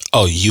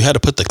 Oh, you had to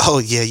put the... Oh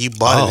yeah, you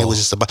bought it. And it was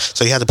just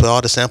so you had to put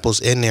all the samples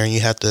in there, and you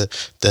have to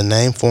the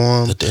name for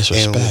them, The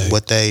disrespect. and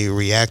what they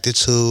reacted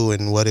to,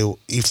 and what it.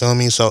 You feel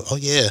me? So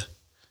yeah.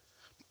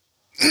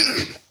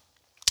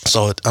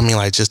 So I mean,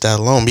 like, just that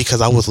alone,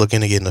 because I was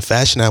looking to get into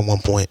fashion at one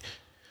point.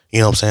 You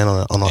know what I'm saying?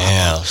 On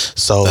Damn.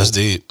 so That's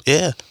deep.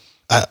 Yeah,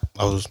 I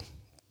was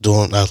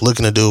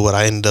looking to do what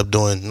I ended up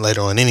doing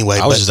later on anyway.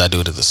 I was just that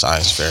dude at the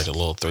science fair, the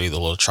little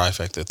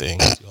trifecta thing.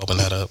 You open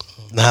that up.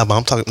 Nah, but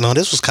I'm talking. No,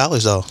 this was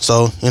college though.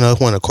 So, you know,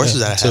 one of the courses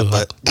that I had.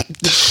 But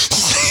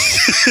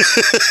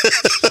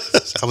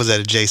I was at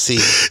a JC.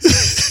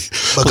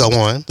 But go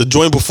on. The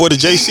joint before the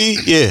JC?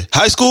 Yeah.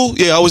 High school?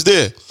 Yeah, I was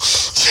there.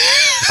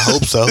 I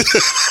hope so.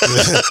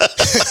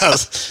 I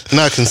was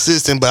not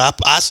consistent, but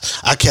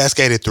I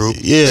cascaded through.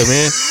 Yeah,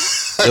 man.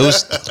 It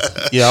was.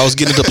 Yeah, I was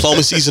getting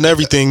diplomacies and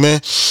everything,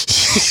 man. He's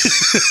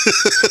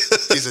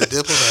a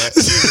diplomat.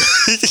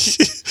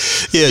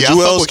 Yeah,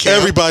 Jewels,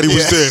 everybody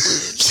was there.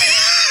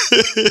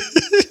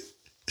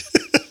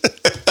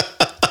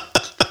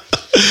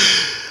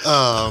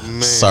 Oh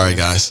man. Sorry,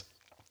 guys.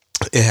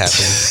 It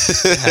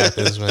happens. It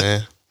happens,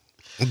 man.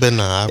 But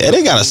nah. Yeah,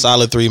 they got a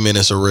solid 3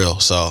 minutes of real,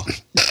 so.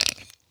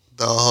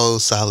 The whole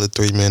solid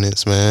 3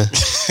 minutes, man.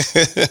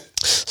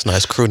 It's a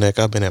nice crew neck.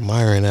 I've been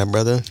admiring that,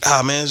 brother.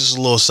 Ah, man, it's just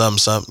a little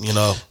something, you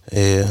know.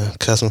 Yeah,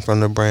 custom from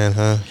the brand,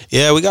 huh?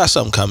 Yeah, we got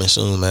something coming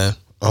soon, man.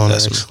 On the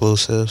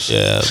exclusives.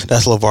 Yeah.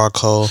 That's LeVar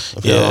Cole.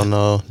 If you don't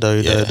know,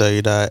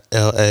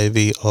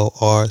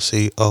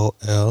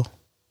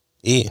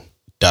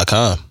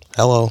 www.lavorcole.com.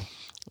 Hello.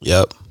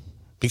 Yep.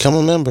 Become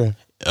a member.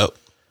 Yep.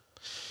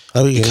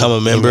 Become a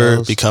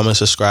member, become a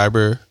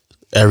subscriber.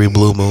 Every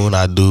blue moon,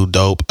 I do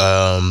dope.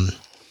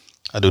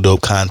 I do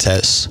dope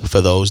contests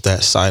for those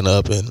that sign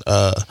up and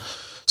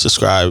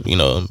subscribe, you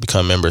know, and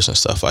become members and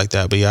stuff like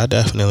that. But yeah, I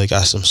definitely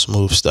got some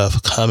smooth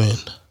stuff coming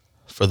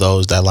for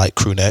those that like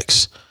crew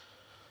necks.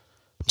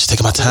 Just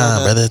taking my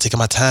time, brother. Taking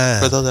my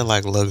time. For those that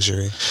like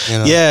luxury, you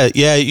know?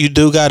 Yeah. You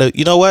do gotta.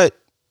 You know what?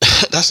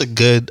 That's a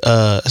good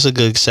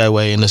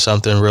segue into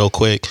something real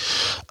quick.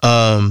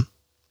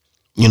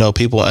 You know,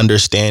 people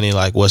understanding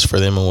like what's for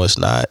them and what's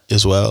not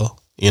as well.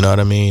 You know what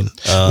I mean?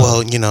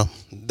 Well, you know,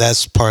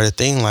 that's part of the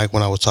thing. Like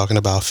when I was talking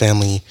about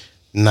family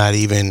not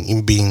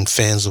even being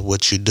fans of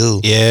what you do.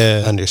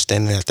 Yeah.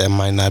 Understanding that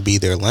might not be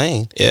their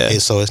lane. Yeah.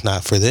 So it's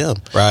not for them.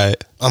 Right.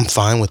 I'm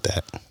fine with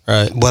that.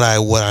 Right. What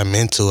I'm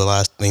into, a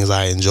lot of things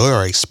I enjoy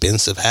are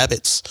expensive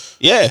habits.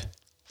 Yeah.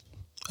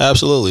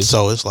 Absolutely.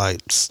 So it's like,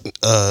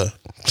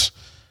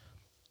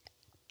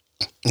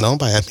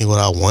 nobody ask me what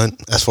I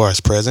want as far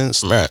as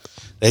presents. Right.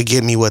 They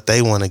give me what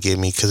they want to give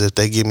me, because if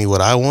they give me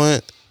what I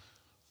want,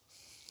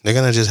 they're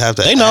gonna just have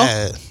to. They know.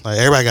 Add. Like,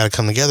 everybody got to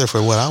come together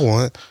for what I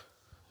want.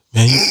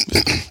 Man,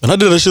 when I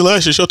did that shit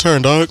last year, it's your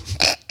turn, dog.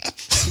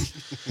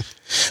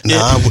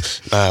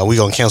 Nah, we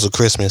gonna cancel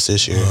Christmas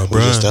this year.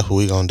 That's what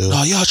we gonna do.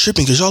 Oh, y'all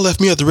tripping because y'all left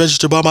me at the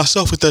register by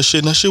myself with that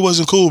shit, and that shit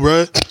wasn't cool,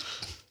 bro.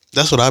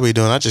 That's what I be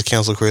doing. I just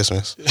cancel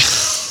Christmas.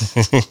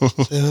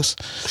 Yes.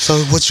 So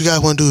what you guys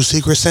want to do?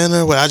 Secret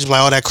Santa? Well, I just like,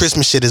 all that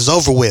Christmas shit is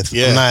over with.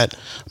 Yeah. I'm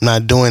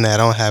not doing that.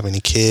 I don't have any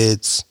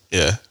kids.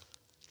 Yeah.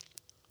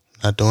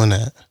 Not doing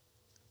that.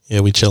 Yeah,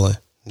 we chilling.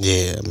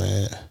 Yeah,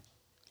 man.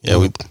 Yeah,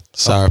 we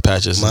Sour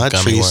Patches. My and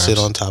gummy trees worms. sit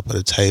on top of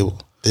the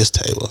table. This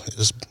table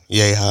is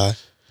yay high.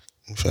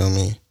 You feel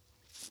me?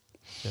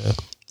 Yeah.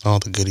 All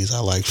the goodies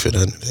I like fit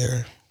under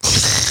there.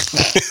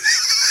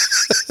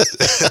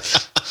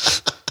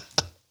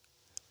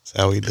 That's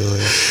how we do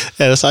it.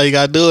 Yeah, that's how you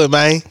gotta do it,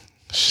 man.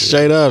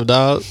 Straight up,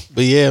 dog.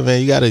 But yeah, man,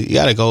 you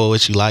gotta go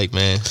with what you like,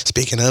 man.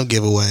 Speaking of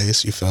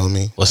giveaways, you feel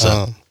me? What's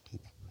up?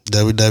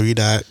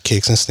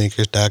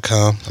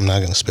 www.kicksandSneakers.com. I'm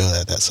not gonna spell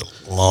that. That's a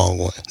long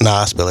one.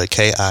 Nah, I spell it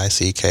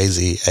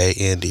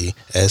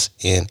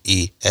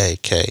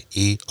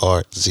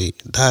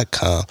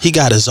KICKZANDSNEAKERZ.com. He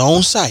got his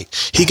own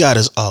site. He got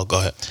his. Oh, go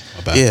ahead.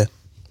 My bad. Yeah,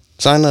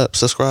 sign up,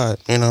 subscribe.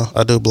 You know,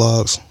 I do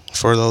blogs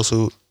for those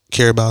who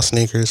care about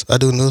sneakers. I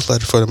do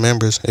newsletters for the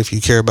members if you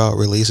care about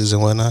releases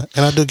and whatnot.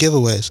 And I do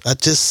giveaways. I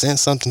just sent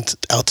something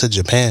out to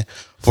Japan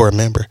for a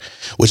member,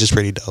 which is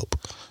pretty dope.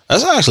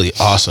 That's actually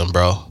awesome,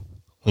 bro.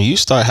 When you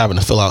start having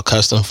to fill out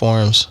custom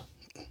forms,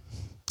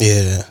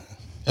 yeah,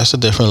 that's a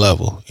different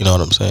level. You know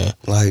what I'm saying?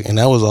 Like, and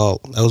that was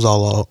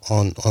all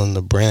on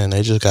the brand.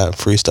 They just got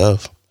free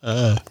stuff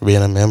for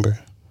being a member.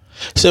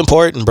 It's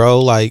important,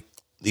 bro. Like,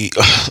 the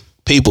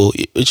people,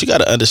 what you got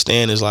to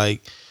understand is,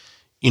 like,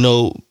 you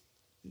know,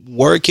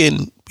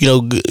 working, you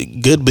know,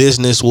 good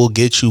business will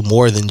get you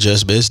more than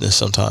just business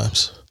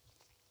sometimes.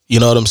 You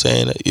know what I'm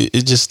saying?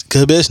 It's just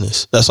good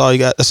business. That's all you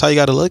got. That's how you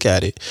got to look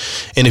at it.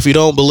 And if you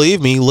don't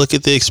believe me, look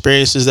at the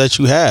experiences that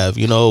you have.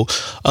 You know,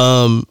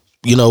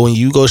 when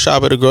you go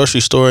shop at a grocery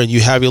store and you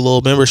have your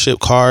little membership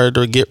card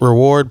or get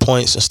reward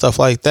points and stuff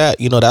like that,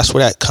 you know, that's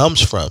where that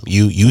comes from.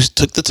 You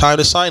took the time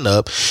to sign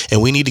up,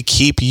 and we need to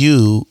keep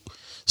you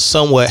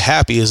somewhat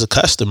happy as a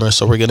customer.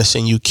 So we're going to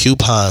send you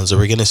coupons, or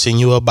we're going to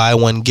send you a buy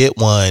one, get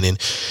one. And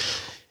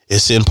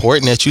it's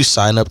important that you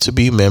sign up to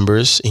be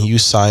members and you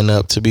sign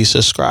up to be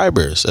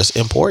subscribers. That's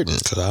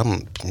important.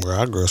 Because where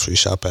I grocery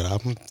shop at,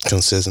 I'm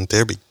consistent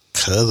there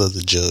because of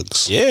the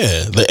jugs.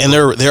 Yeah. And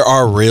there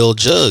are real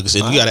jugs.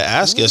 And you got to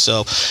ask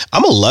yourself,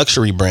 I'm a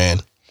luxury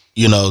brand,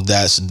 you know,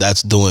 that's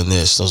doing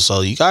this.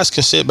 So you guys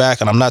can sit back,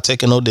 and I'm not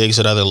taking no digs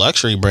at other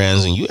luxury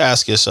brands, and you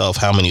ask yourself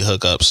how many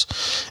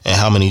hookups and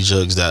how many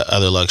jugs that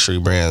other luxury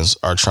brands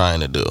are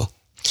trying to do.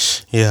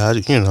 Yeah,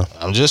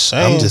 I'm just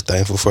saying. I'm just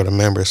thankful for the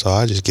members, so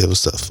I just give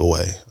stuff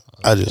away.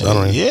 I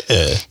don't. Yeah,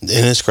 and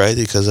it's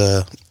crazy because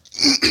the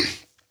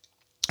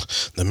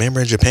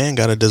member in Japan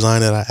got a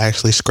design that I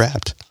actually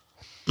scrapped.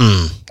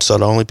 So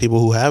the only people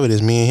who have it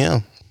is me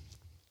and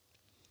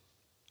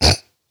him.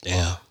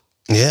 Damn.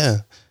 Yeah,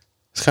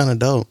 it's kind of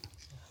dope.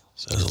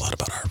 Says a lot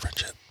about our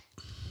friendship.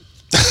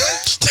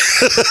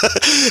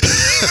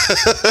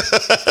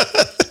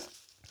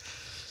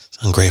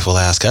 Ungrateful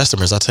ass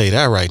customers, I'll tell you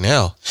that right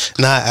now.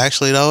 Nah,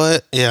 actually, though,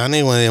 what? Yeah, I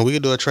need one. And we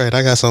could do a trade.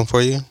 I got something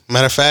for you.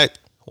 Matter of fact,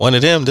 one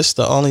of them. This is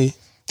the only.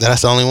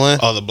 That's the only one.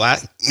 Oh, the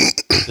black.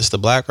 This the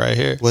black right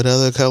here. What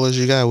other colors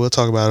you got? We'll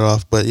talk about it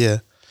off. But yeah,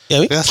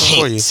 we got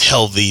something for you.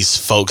 Tell these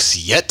folks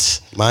yet.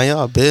 Mind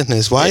y'all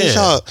business. Why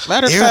y'all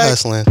matter of ear fact,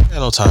 hustling? I got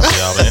no time for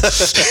y'all, man.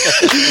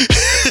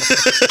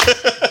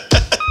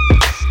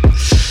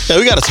 Yeah,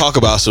 we got to talk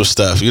about some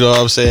stuff. You know what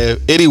I'm saying?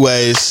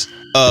 Anyways,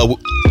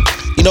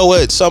 you know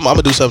what? I'm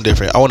gonna do something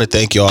different. I want to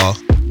thank y'all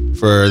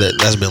for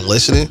that's been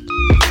listening.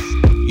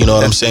 You know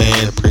what I'm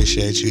saying?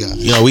 Appreciate you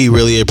guys. You know, we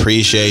really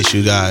appreciate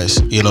you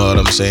guys. You know what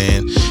I'm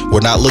saying?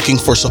 We're not looking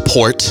for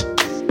support.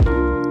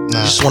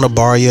 Nah. Just want to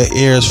borrow your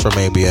ears for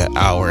maybe an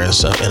hour and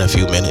stuff in a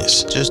few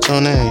minutes. Just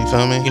tune in, you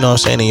feel me? You know what I'm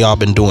saying? And y'all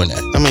been doing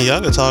that. I mean,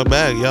 y'all can talk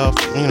back. Y'all,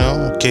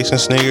 Kicks and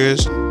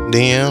Sneakers,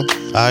 DM,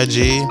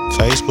 IG,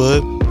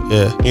 Facebook.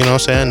 Yeah. You know what I'm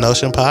saying?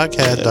 Notion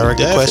Podcast,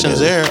 directed questions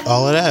there,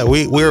 all of that.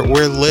 We're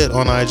lit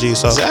on IG.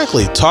 So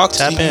exactly. Tap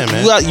in,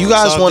 man. You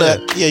guys want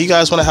to you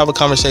guys want to have a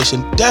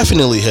conversation,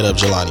 definitely hit up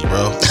Jelani,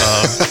 bro.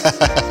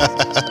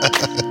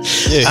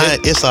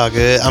 It's all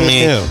good. I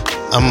mean,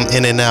 I'm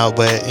in and out,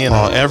 but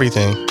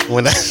everything.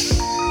 When it's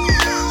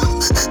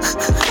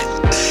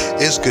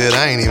good.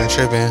 I ain't even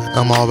tripping.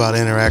 I'm all about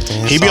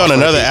interacting. He be on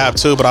another app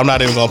too, but I'm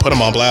not even gonna put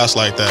him on blast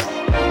like that.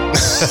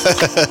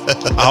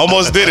 I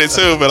almost did it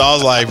too, but I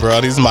was like,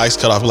 bro, these mics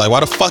cut off. I'm like,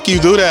 why the fuck you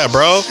do that,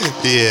 bro?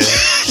 Yeah.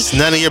 It's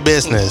none of your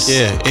business.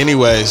 Yeah.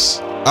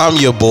 Anyways, I'm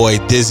your boy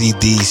Dizzy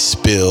D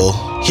Spill,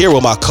 here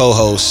with my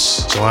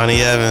co-host Jelani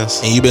Evans,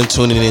 and you've been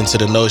tuning into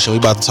The Notion. We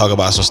about to talk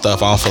about some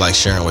stuff I don't feel like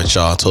sharing with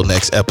y'all. Until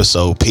next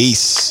episode,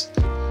 peace.